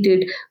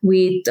associated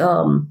with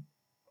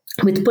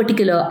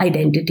particular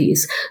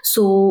identities.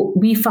 So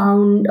we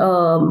found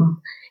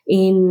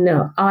in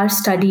our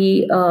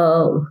study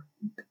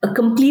a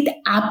complete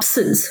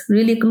absence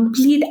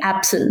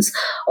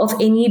of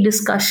any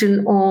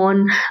discussion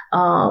on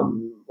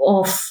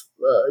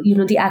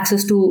the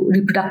access to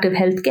reproductive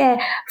health care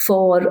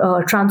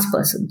for trans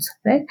persons,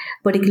 right?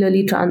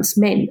 Particularly trans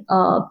men.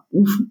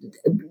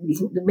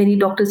 Many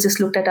doctors just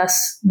looked at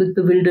us with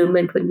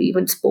bewilderment when we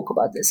even spoke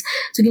about this.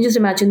 So you can just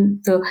imagine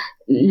the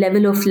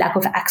level of lack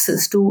of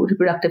access to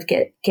reproductive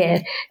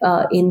care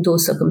in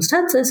those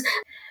circumstances.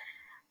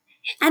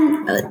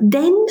 And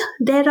then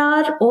there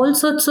are all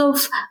sorts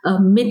of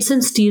myths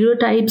and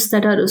stereotypes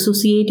that are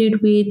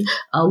associated with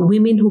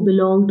women who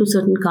belong to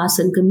certain castes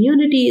and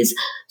communities.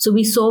 So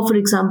we saw, for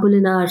example,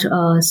 in our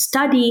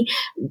study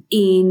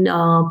in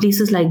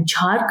places like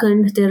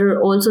Jharkhand, there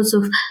are all sorts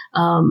of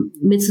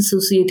myths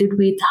associated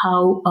with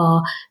how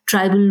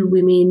tribal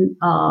women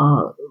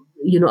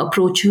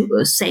approach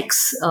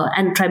sex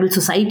and tribal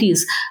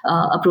societies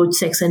approach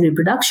sex and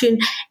reproduction,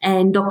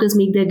 and doctors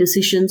make their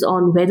decisions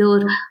on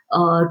whether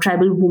a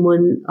tribal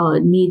woman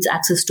needs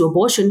access to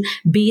abortion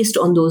based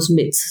on those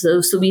myths.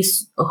 So we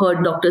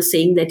heard doctors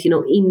saying that,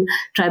 in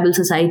tribal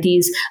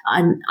societies,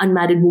 an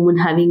unmarried woman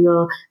having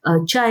a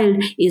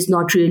child is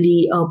not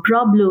really a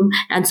problem,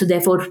 and so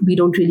therefore we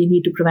don't really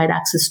need to provide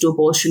access to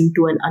abortion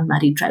to an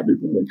unmarried tribal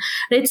woman,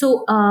 right?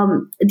 So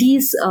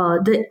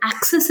the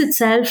access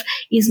itself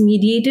is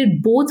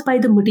mediated both by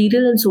the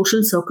material and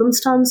social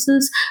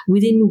circumstances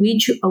within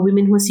which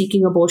women who are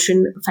seeking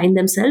abortion find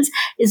themselves,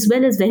 as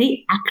well as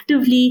very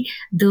actively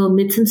the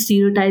myths and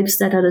stereotypes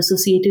that are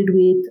associated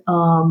with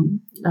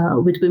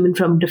women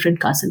from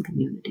different castes and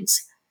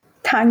communities.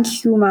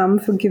 Thank you, ma'am,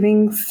 for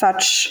giving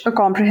such a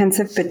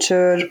comprehensive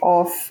picture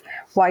of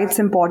why it's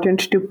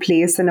important to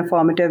place an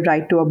affirmative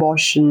right to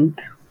abortion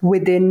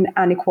within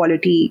an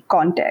equality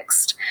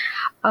context.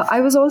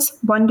 I was also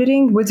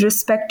wondering, with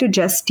respect to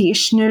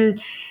gestational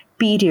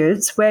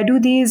periods, where do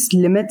these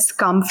limits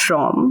come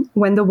from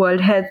when the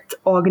World Health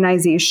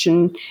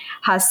Organization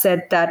has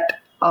said that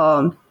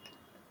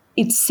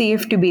it's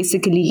safe to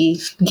basically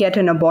get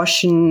an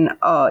abortion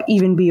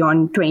even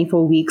beyond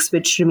 24 weeks,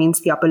 which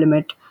remains the upper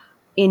limit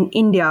in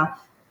India.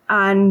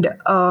 And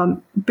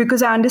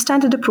because I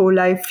understand that the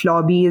pro-life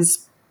lobby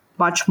is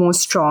much more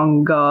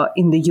strong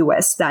in the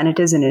US than it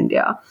is in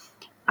India.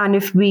 And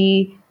if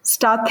we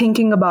start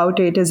thinking about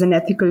it as an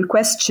ethical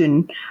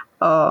question,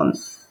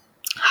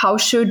 how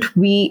should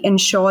we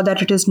ensure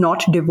that it is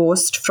not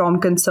divorced from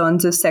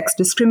concerns of sex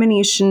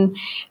discrimination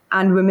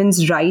and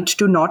women's right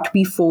to not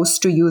be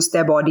forced to use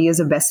their body as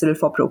a vessel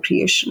for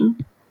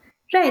procreation?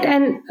 Right.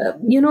 And,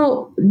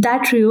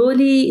 that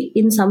really,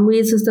 in some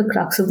ways, is the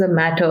crux of the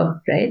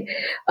matter, right?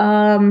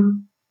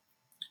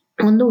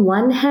 On the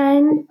one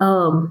hand,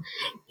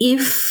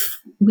 if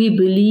we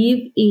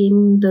believe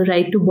in the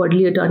right to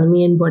bodily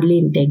autonomy and bodily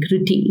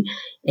integrity,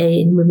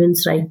 in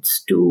women's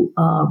rights to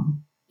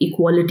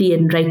equality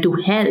and right to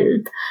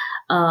health,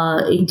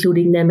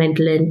 including their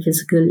mental and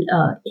physical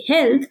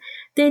health,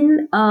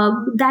 then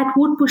that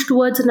would push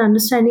towards an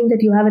understanding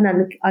that you have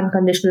an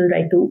unconditional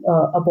right to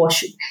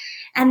abortion.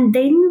 And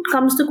then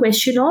comes the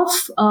question of,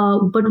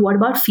 but what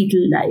about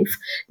fetal life?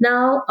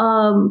 Now,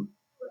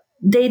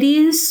 there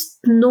is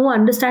no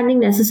understanding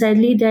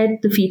necessarily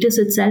that the fetus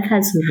itself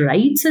has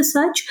rights as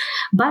such,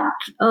 but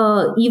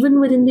even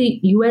within the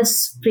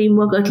US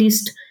framework, at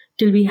least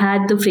till we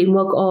had the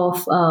framework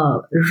of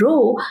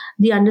Roe,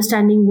 the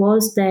understanding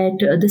was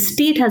that the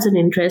state has an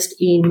interest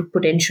in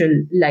potential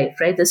life,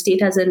 right? The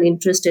state has an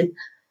interest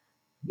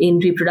in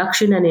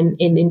reproduction and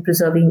in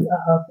preserving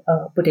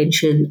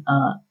potential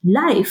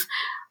life.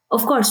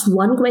 Of course,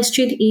 one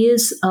question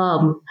is,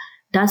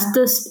 does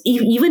this,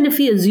 even if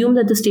we assume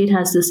that the state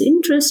has this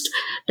interest,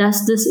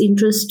 does this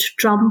interest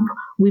trump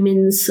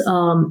women's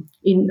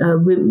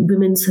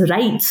women's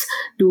rights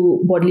to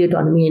bodily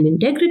autonomy and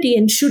integrity?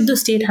 And should the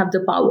state have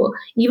the power,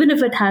 even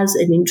if it has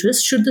an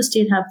interest, should the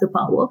state have the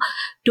power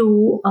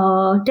to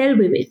tell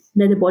women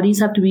that the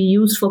bodies have to be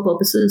used for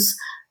purposes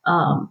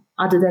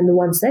other than the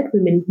ones that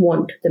women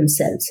want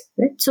themselves,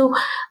 right? So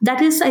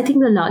that is, I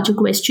think, the larger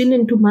question.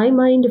 And to my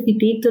mind, if we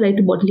take the right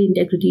to bodily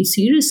integrity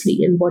seriously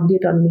and bodily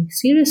autonomy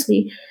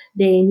seriously,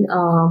 then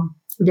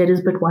there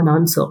is but one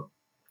answer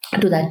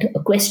to that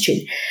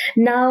question.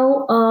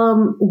 Now,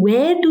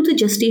 where do the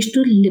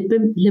gestational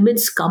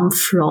limits come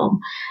from?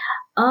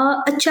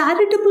 A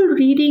charitable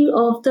reading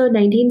of the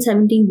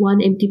 1971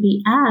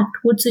 MTP Act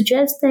would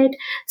suggest that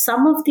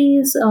some of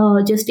these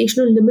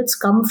gestational limits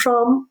come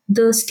from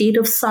the state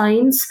of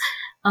science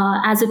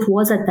as it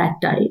was at that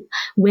time,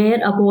 where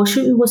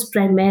abortion was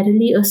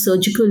primarily a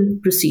surgical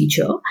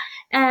procedure,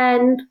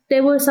 and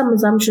there were some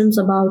assumptions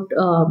about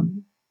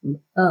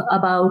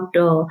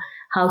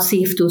how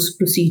safe those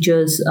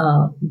procedures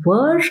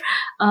were.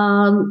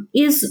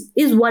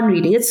 Is one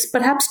reading. It's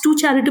perhaps too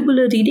charitable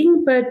a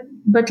reading,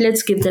 but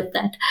let's give them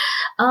that.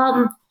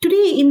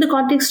 Today, in the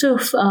context of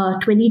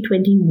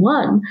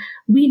 2021,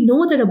 we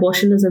know that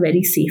abortion is a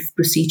very safe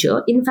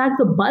procedure. In fact,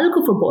 the bulk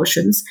of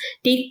abortions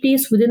take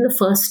place within the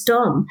first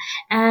term.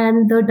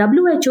 And the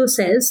WHO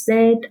says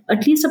that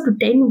at least up to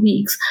 10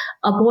 weeks,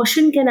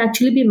 abortion can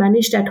actually be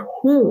managed at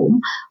home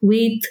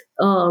with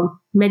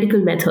medical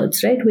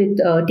methods, right? With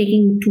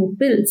taking 2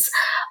 pills.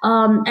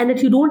 And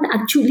that you don't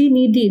actually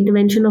need the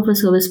intervention of a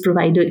service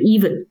provider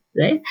even,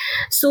 right?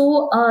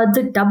 So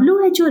the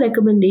WHO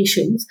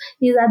recommendations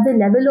is at the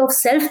level of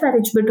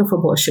self-management of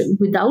abortion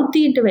without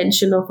the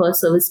intervention of a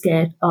service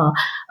care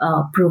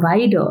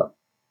provider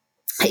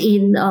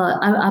in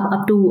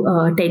up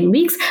to 10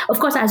 weeks. Of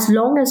course, as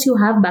long as you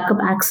have backup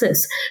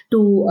access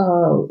to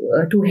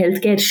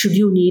healthcare should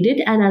you need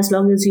it, and as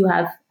long as you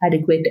have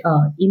adequate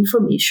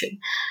information.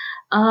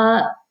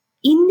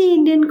 In the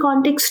Indian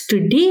context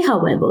today,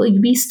 however,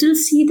 we still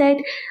see that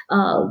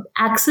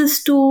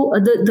access to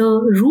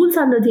the rules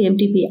under the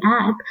MTP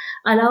Act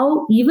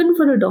allow even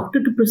for a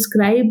doctor to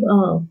prescribe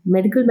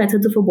medical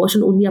methods of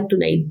abortion only up to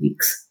 9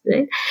 weeks,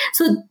 right?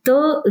 So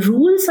the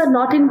rules are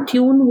not in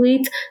tune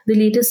with the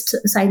latest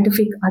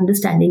scientific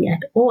understanding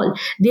at all.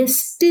 They're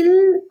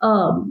still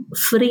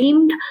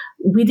framed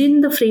within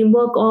the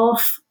framework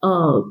of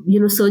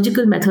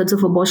surgical methods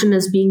of abortion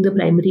as being the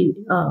primary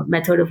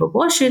method of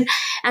abortion.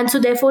 And so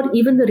therefore,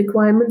 even the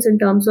requirements in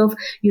terms of,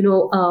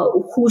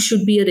 who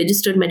should be a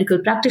registered medical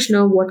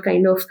practitioner, what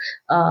kind of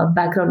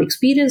background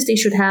experience they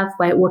should have,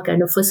 what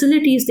kind of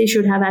facilities they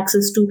should have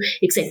access to,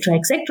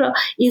 etc.,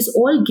 is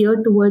all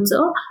geared towards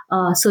a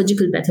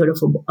surgical method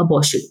of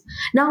abortion.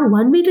 Now,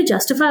 one way to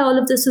justify all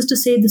of this is to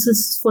say this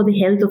is for the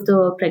health of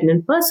the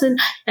pregnant person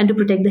and to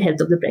protect the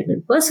health of the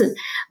pregnant person.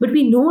 But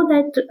we know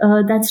that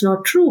that's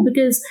not true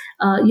because,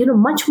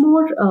 much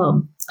more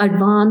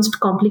advanced,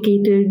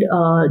 complicated,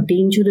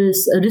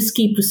 dangerous,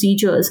 risky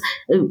procedures,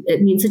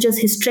 such as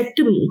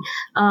hysterectomy,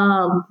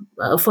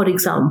 for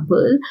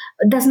example,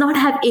 does not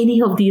have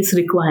any of these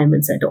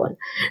requirements at all.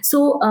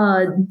 So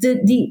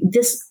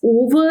this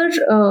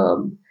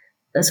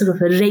sort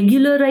of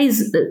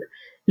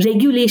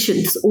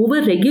regulations,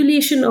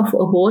 over-regulation of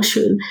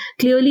abortion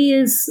clearly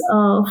is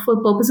for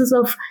purposes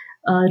of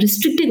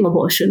restricting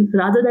abortion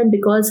rather than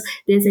because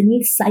there's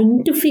any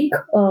scientific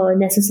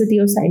necessity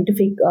or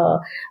scientific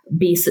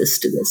basis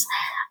to this.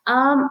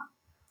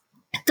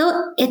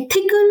 The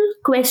ethical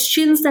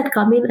questions that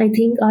come in, I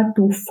think, are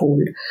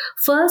twofold.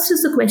 First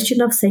is the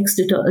question of sex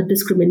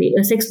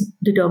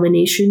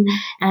determination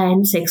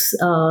and sex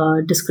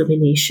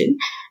discrimination.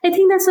 I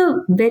think that's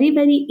a very,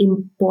 very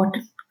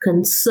important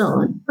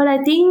concern. But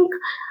I think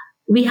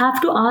we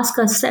have to ask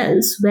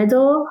ourselves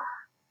whether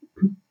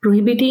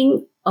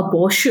prohibiting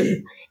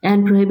abortion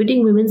and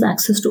prohibiting women's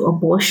access to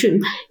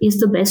abortion is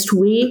the best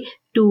way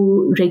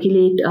to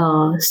regulate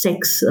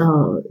sex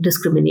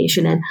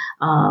discrimination and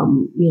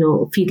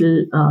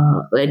fetal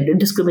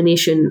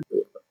discrimination.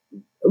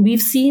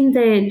 We've seen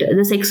that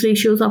the sex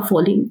ratios are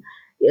falling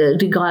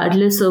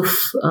regardless of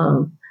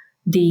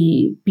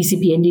the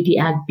PCPNDT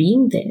Act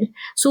being there.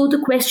 So the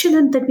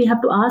question that we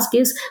have to ask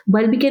is,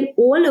 while we can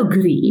all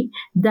agree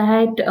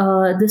that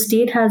the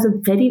state has a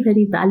very,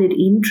 very valid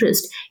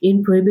interest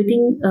in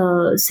prohibiting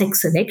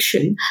sex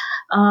selection,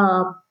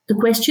 the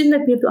question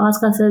that we have to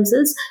ask ourselves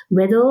is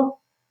whether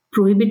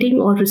prohibiting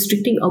or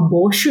restricting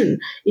abortion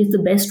is the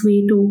best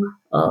way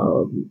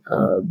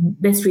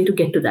to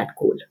get to that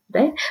goal,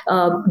 right?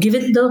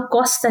 Given the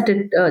costs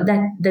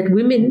that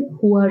women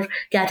who are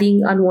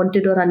carrying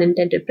unwanted or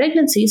unintended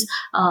pregnancies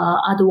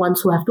are the ones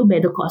who have to bear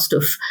the cost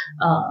of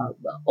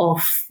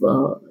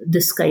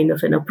this kind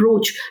of an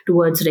approach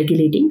towards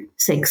regulating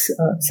sex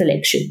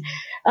selection.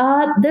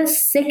 The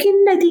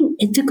second, I think,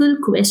 ethical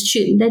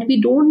question that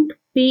we don't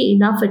pay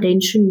enough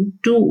attention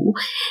to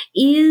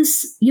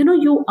is,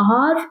 you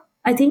are,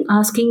 I think,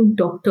 asking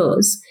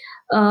doctors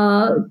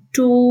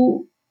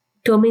to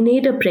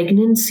terminate a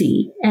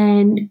pregnancy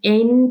and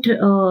end,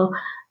 to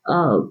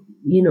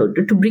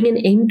bring an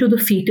end to the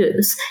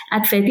fetus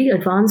at fairly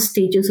advanced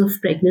stages of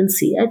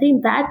pregnancy. I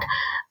think that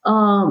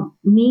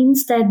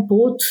means that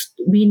both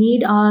we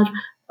need our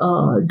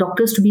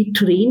doctors to be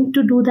trained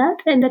to do that,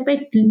 and that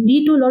might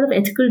lead to a lot of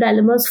ethical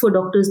dilemmas for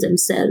doctors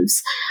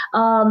themselves.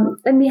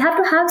 And we have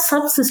to have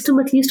some system,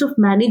 at least, of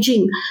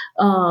managing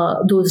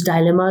those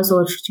dilemmas,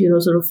 or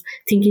sort of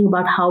thinking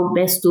about how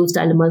best those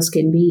dilemmas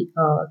can be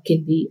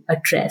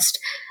addressed.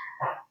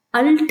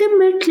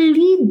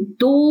 Ultimately,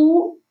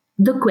 though,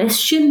 the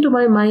question to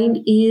my mind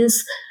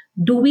is,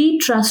 do we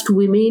trust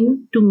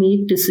women to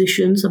make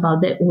decisions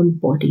about their own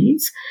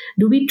bodies?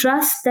 Do we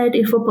trust that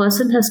if a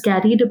person has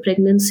carried a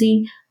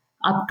pregnancy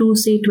up to,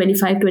 say,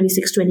 25,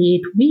 26,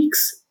 28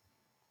 weeks,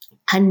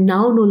 and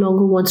now no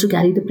longer wants to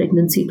carry the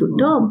pregnancy to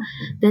term,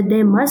 that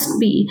there must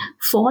be,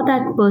 for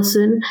that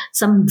person,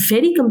 some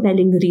very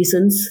compelling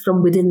reasons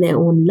from within their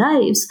own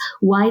lives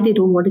why they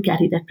don't want to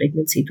carry that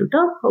pregnancy to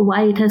term, or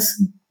why it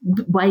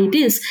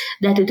is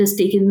that it has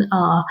taken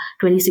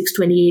 26,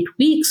 28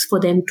 weeks for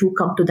them to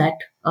come to that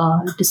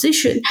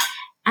decision.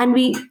 And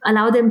we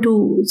allow them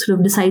to sort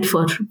of decide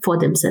for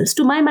themselves.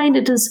 To my mind,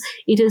 it is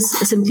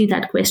simply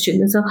that question.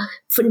 There's a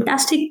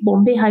fantastic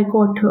Bombay High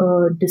Court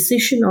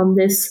decision on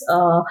this.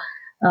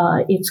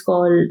 It's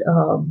called,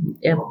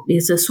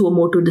 it's a suo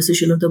motu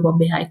decision of the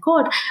Bombay High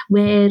Court,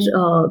 where,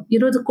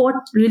 the court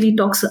really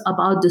talks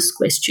about this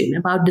question,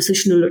 about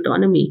decisional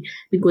autonomy,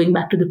 going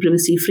back to the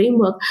privacy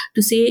framework,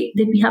 to say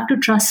that we have to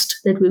trust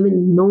that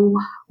women know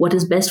what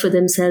is best for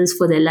themselves,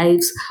 for their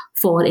lives,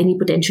 for any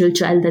potential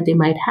child that they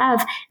might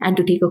have, and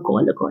to take a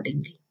call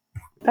accordingly.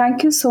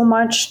 Thank you so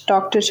much,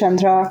 Dr.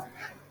 Chandra,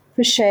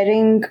 for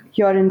sharing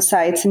your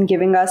insights and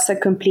giving us a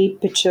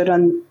complete picture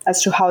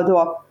as to how the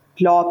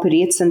law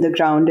operates on the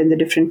ground and the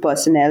different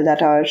personnel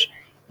that are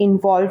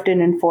involved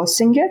in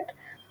enforcing it.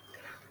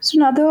 So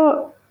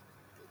another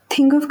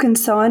thing of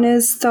concern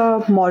is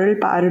the moral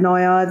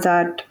paranoia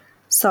that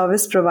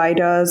service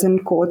providers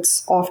and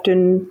courts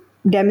often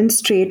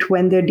demonstrate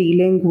when they're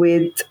dealing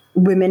with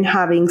women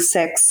having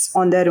sex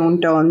on their own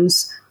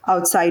terms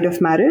outside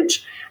of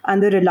marriage,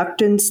 and the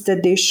reluctance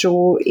that they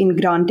show in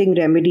granting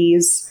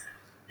remedies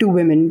to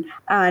women.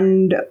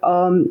 And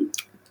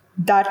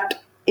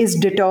that is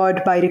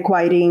deterred by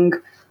requiring,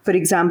 for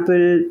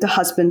example, the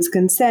husband's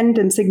consent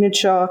and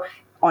signature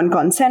on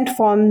consent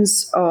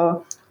forms,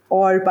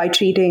 or by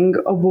treating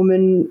a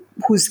woman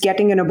who's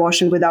getting an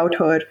abortion without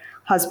her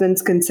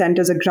husband's consent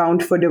as a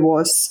ground for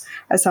divorce,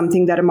 as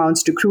something that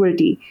amounts to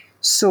cruelty.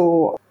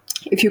 So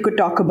if you could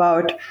talk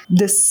about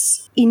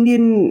this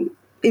Indian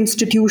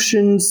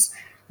institution's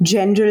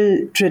general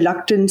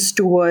reluctance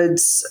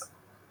towards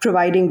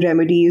providing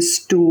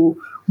remedies to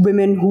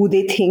women who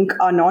they think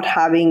are not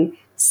having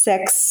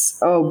sex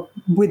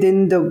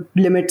within the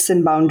limits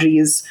and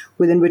boundaries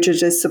within which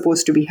it is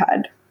supposed to be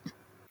had.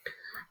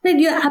 Right,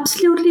 you're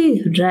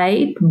absolutely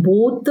right.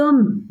 Both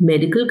the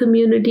medical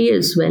community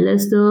as well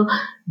as the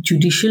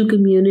judicial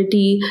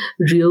community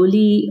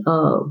really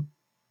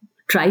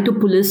try to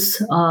police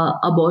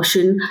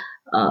abortion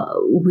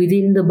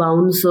within the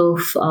bounds of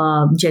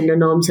gender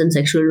norms and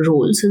sexual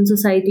roles in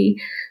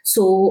society.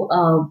 So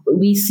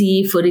we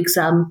see, for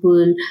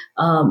example,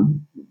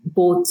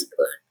 both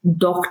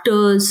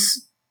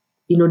doctors,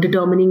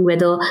 determining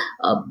whether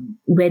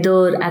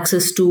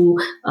access to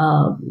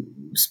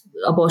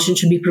abortion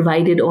should be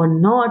provided or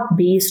not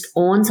based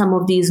on some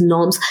of these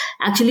norms.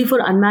 Actually, for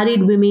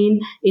unmarried women,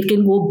 it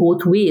can go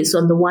both ways.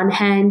 On the one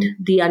hand,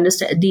 the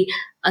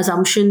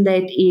assumption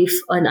that if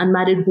an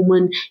unmarried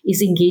woman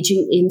is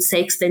engaging in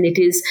sex, then it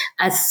is,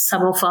 as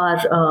some of our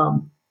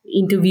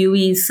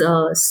interviewees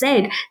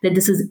said, that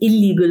this is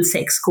illegal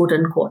sex, quote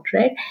unquote,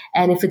 right?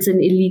 And if it's an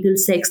illegal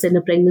sex, then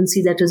a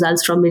pregnancy that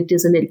results from it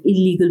is an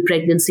illegal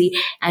pregnancy,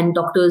 and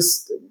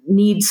doctors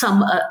need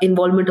some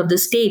involvement of the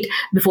state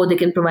before they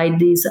can provide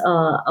these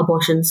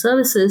abortion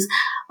services.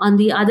 On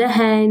the other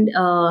hand,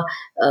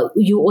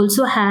 you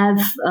also have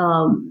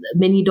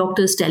many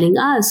doctors telling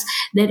us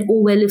that,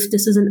 oh, well, if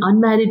this is an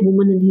unmarried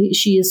woman and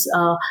she is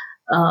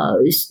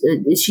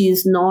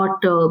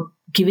not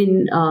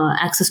given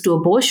access to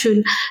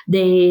abortion,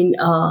 then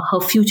her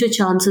future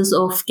chances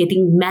of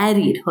getting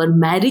married, her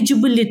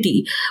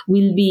marriageability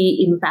will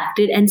be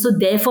impacted, and so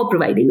therefore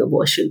providing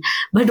abortion.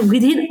 But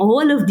within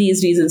all of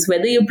these reasons,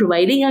 whether you're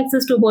providing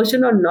access to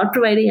abortion or not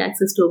providing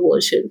access to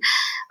abortion,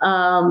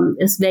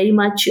 is very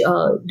much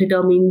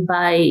determined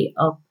by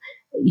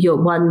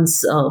your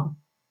one's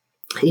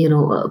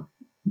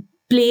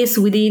place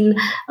within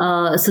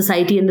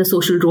society and the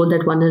social role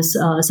that one is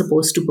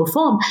supposed to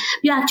perform.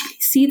 We actually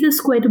see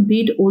this quite a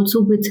bit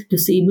also with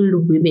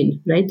disabled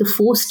women, right? The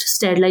forced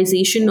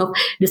sterilization of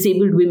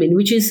disabled women,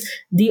 which is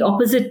the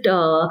opposite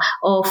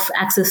of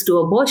access to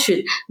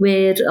abortion,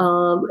 where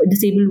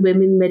disabled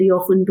women very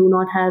often do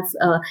not have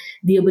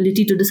the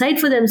ability to decide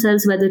for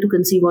themselves whether to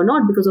conceive or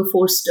not because of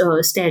forced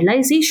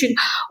sterilization,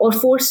 or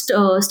forced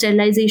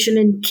sterilization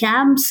in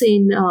camps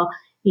in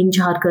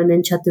Jharkhand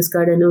and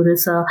Chhattisgarh and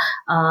Orissa,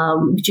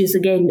 which is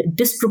again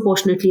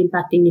disproportionately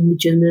impacting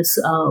indigenous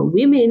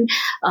women,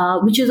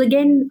 which is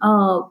again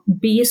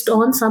based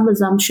on some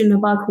assumption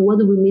about who are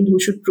the women who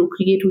should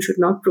procreate, who should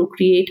not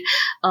procreate,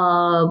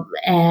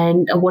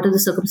 and what are the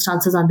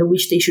circumstances under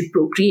which they should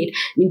procreate.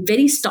 I mean,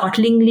 very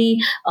startlingly,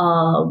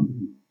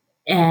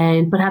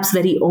 and perhaps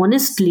very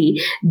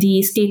honestly,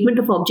 the Statement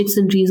of Objects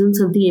and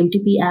Reasons of the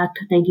MTP Act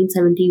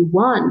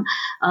 1971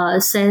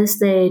 says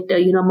that,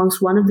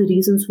 amongst one of the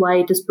reasons why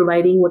it is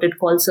providing what it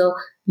calls a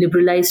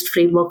liberalized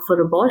framework for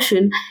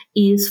abortion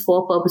is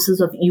for purposes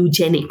of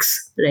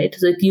eugenics, right?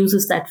 So it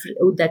uses that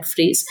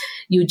phrase,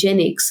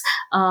 eugenics.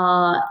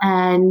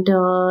 And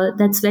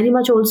that's very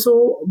much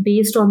also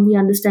based on the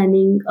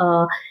understanding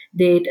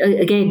that,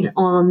 again,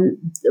 on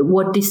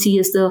what they see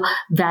as the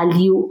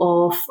value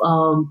of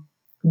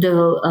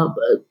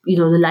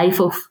the life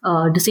of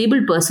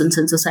disabled persons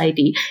in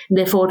society.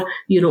 Therefore,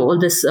 all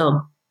this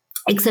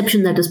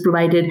exception that is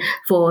provided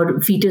for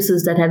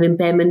fetuses that have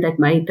impairment that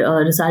might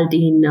result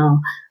in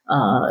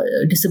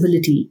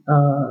disability,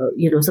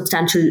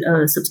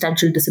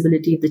 substantial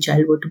disability if the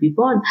child were to be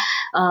born.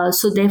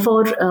 So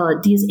therefore,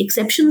 these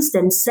exceptions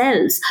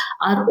themselves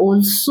are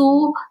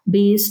also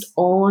based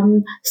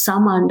on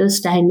some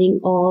understanding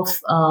of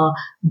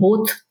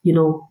both,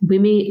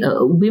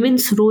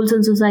 women's roles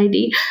in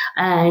society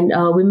and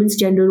women's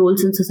gender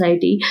roles in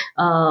society.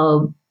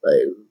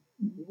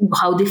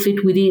 How they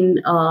fit within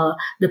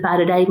the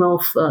paradigm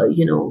of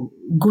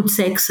good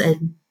sex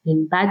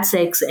and bad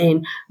sex,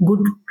 and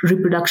good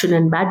reproduction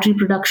and bad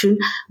reproduction,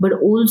 but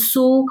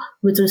also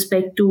with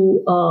respect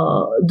to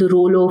the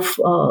role of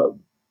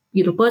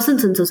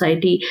persons in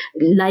society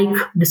like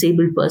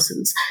disabled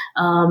persons.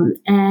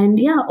 And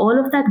all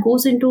of that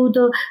goes into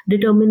the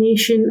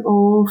determination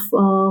of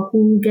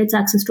who gets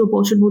access to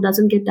abortion, who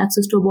doesn't get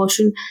access to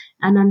abortion,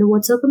 and under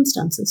what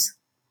circumstances.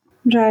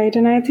 Right,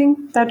 and I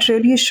think that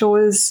really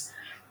shows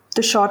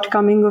the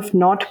shortcoming of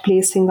not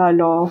placing our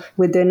law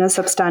within a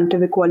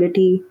substantive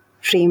equality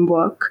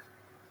framework.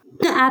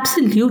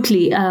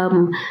 Absolutely.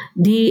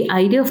 The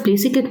idea of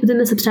placing it within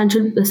a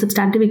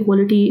substantive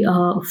equality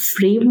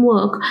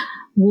framework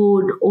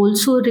would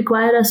also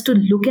require us to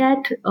look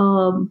at,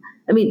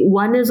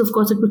 one is, of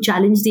course, it would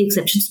challenge the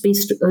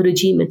exceptions-based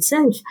regime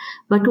itself,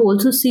 but to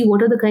also see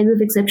what are the kinds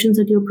of exceptions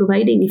that you're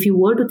providing. If you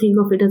were to think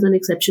of it as an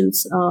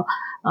exceptions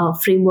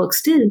framework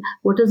still,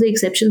 what are the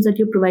exceptions that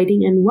you're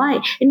providing and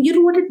why? And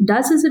what it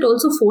does is it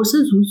also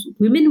forces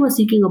women who are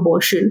seeking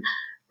abortion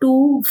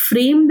to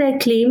frame their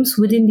claims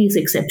within these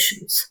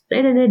exceptions,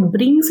 right? And it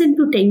brings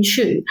into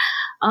tension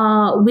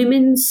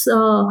women's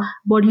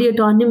bodily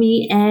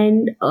autonomy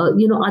and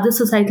other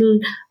societal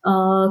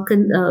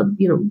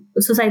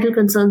societal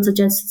concerns such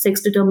as sex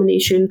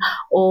determination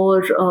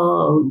or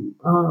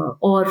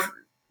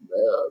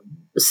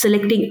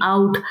selecting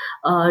out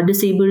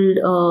disabled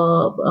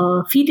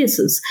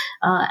fetuses.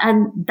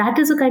 And that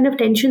is a kind of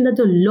tension that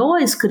the law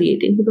is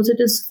creating, because it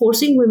is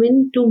forcing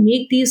women to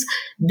make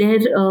their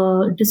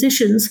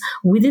decisions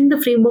within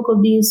the framework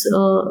of these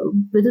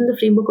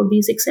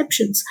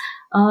exceptions.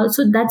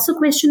 So that's the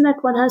question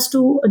that one has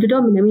to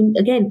determine. I mean,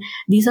 again,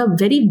 these are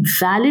very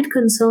valid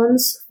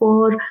concerns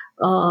for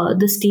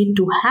the state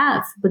to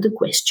have, but the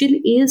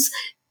question is,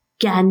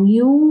 can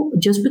you,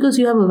 just because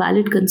you have a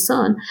valid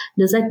concern,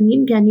 does that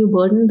mean can you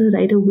burden the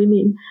right of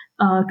women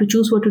to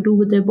choose what to do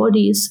with their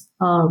bodies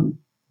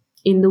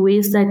in the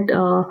ways that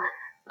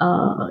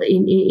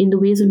in the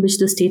ways in which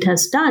the state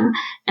has done?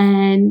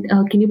 And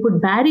can you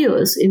put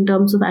barriers in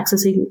terms of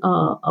accessing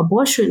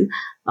abortion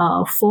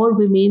for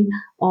women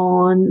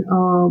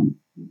on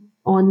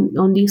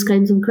these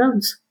kinds of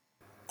grounds?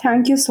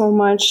 Thank you so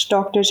much,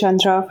 Dr.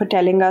 Chandra, for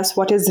telling us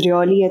what is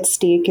really at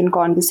stake in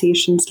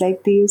conversations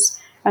like these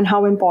and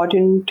how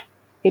important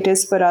it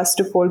is for us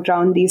to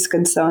foreground these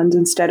concerns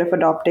instead of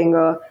adopting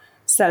a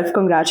self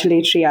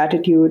congratulatory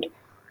attitude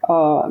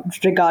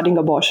regarding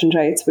abortion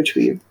rights, which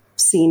we've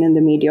seen in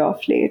the media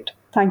of late.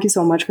 Thank you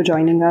so much for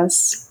joining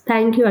us.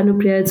 Thank you,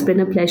 Anupriya. It's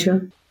been a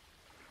pleasure.